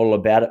tell you all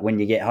about it when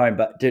you get home,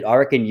 but dude, I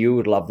reckon you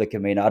would love the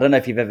Camino. I don't know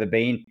if you've ever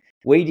been.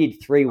 We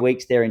did 3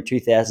 weeks there in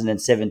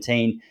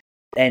 2017,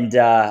 and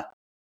I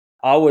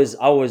was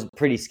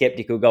pretty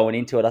skeptical going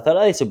into it. I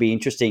thought, this will be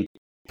interesting.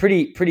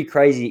 Pretty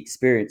crazy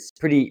experience.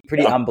 Pretty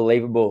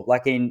unbelievable.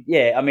 Like and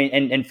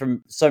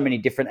from so many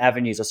different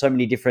avenues or so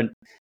many different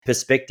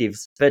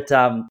perspectives. But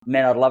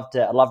man, I'd love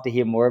to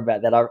hear more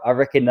about that. I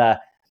reckon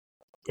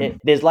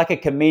there's like a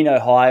Camino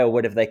high or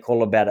whatever they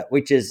call about it,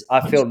 which is,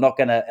 I feel, not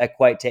going to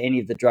equate to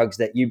any of the drugs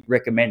that you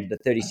recommended a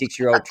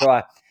 36-year-old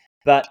try.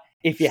 But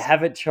if you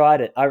haven't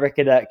tried it, I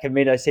reckon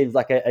Camino seems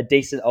like a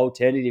decent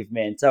alternative,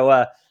 man. So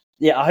I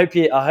hope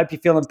you're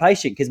feeling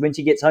patient, because when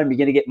she gets home, you're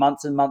going to get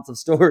months and months of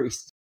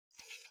stories.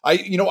 I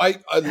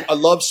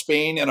love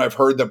Spain, and I've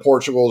heard that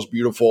Portugal is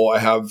beautiful. I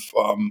have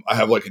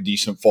like a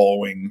decent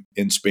following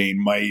in Spain.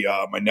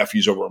 My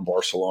nephew's over in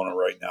Barcelona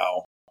right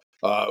now.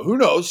 Who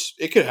knows?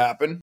 It could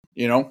happen,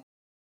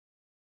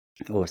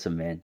 Awesome,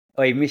 man.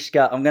 Hey,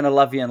 Mishka, I'm going to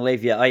love you and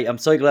leave you. I'm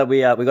so glad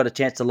we got a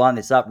chance to line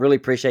this up. Really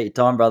appreciate your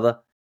time, brother.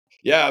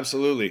 Yeah,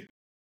 absolutely.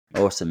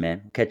 Awesome,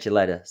 man. Catch you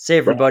later. See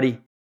everybody.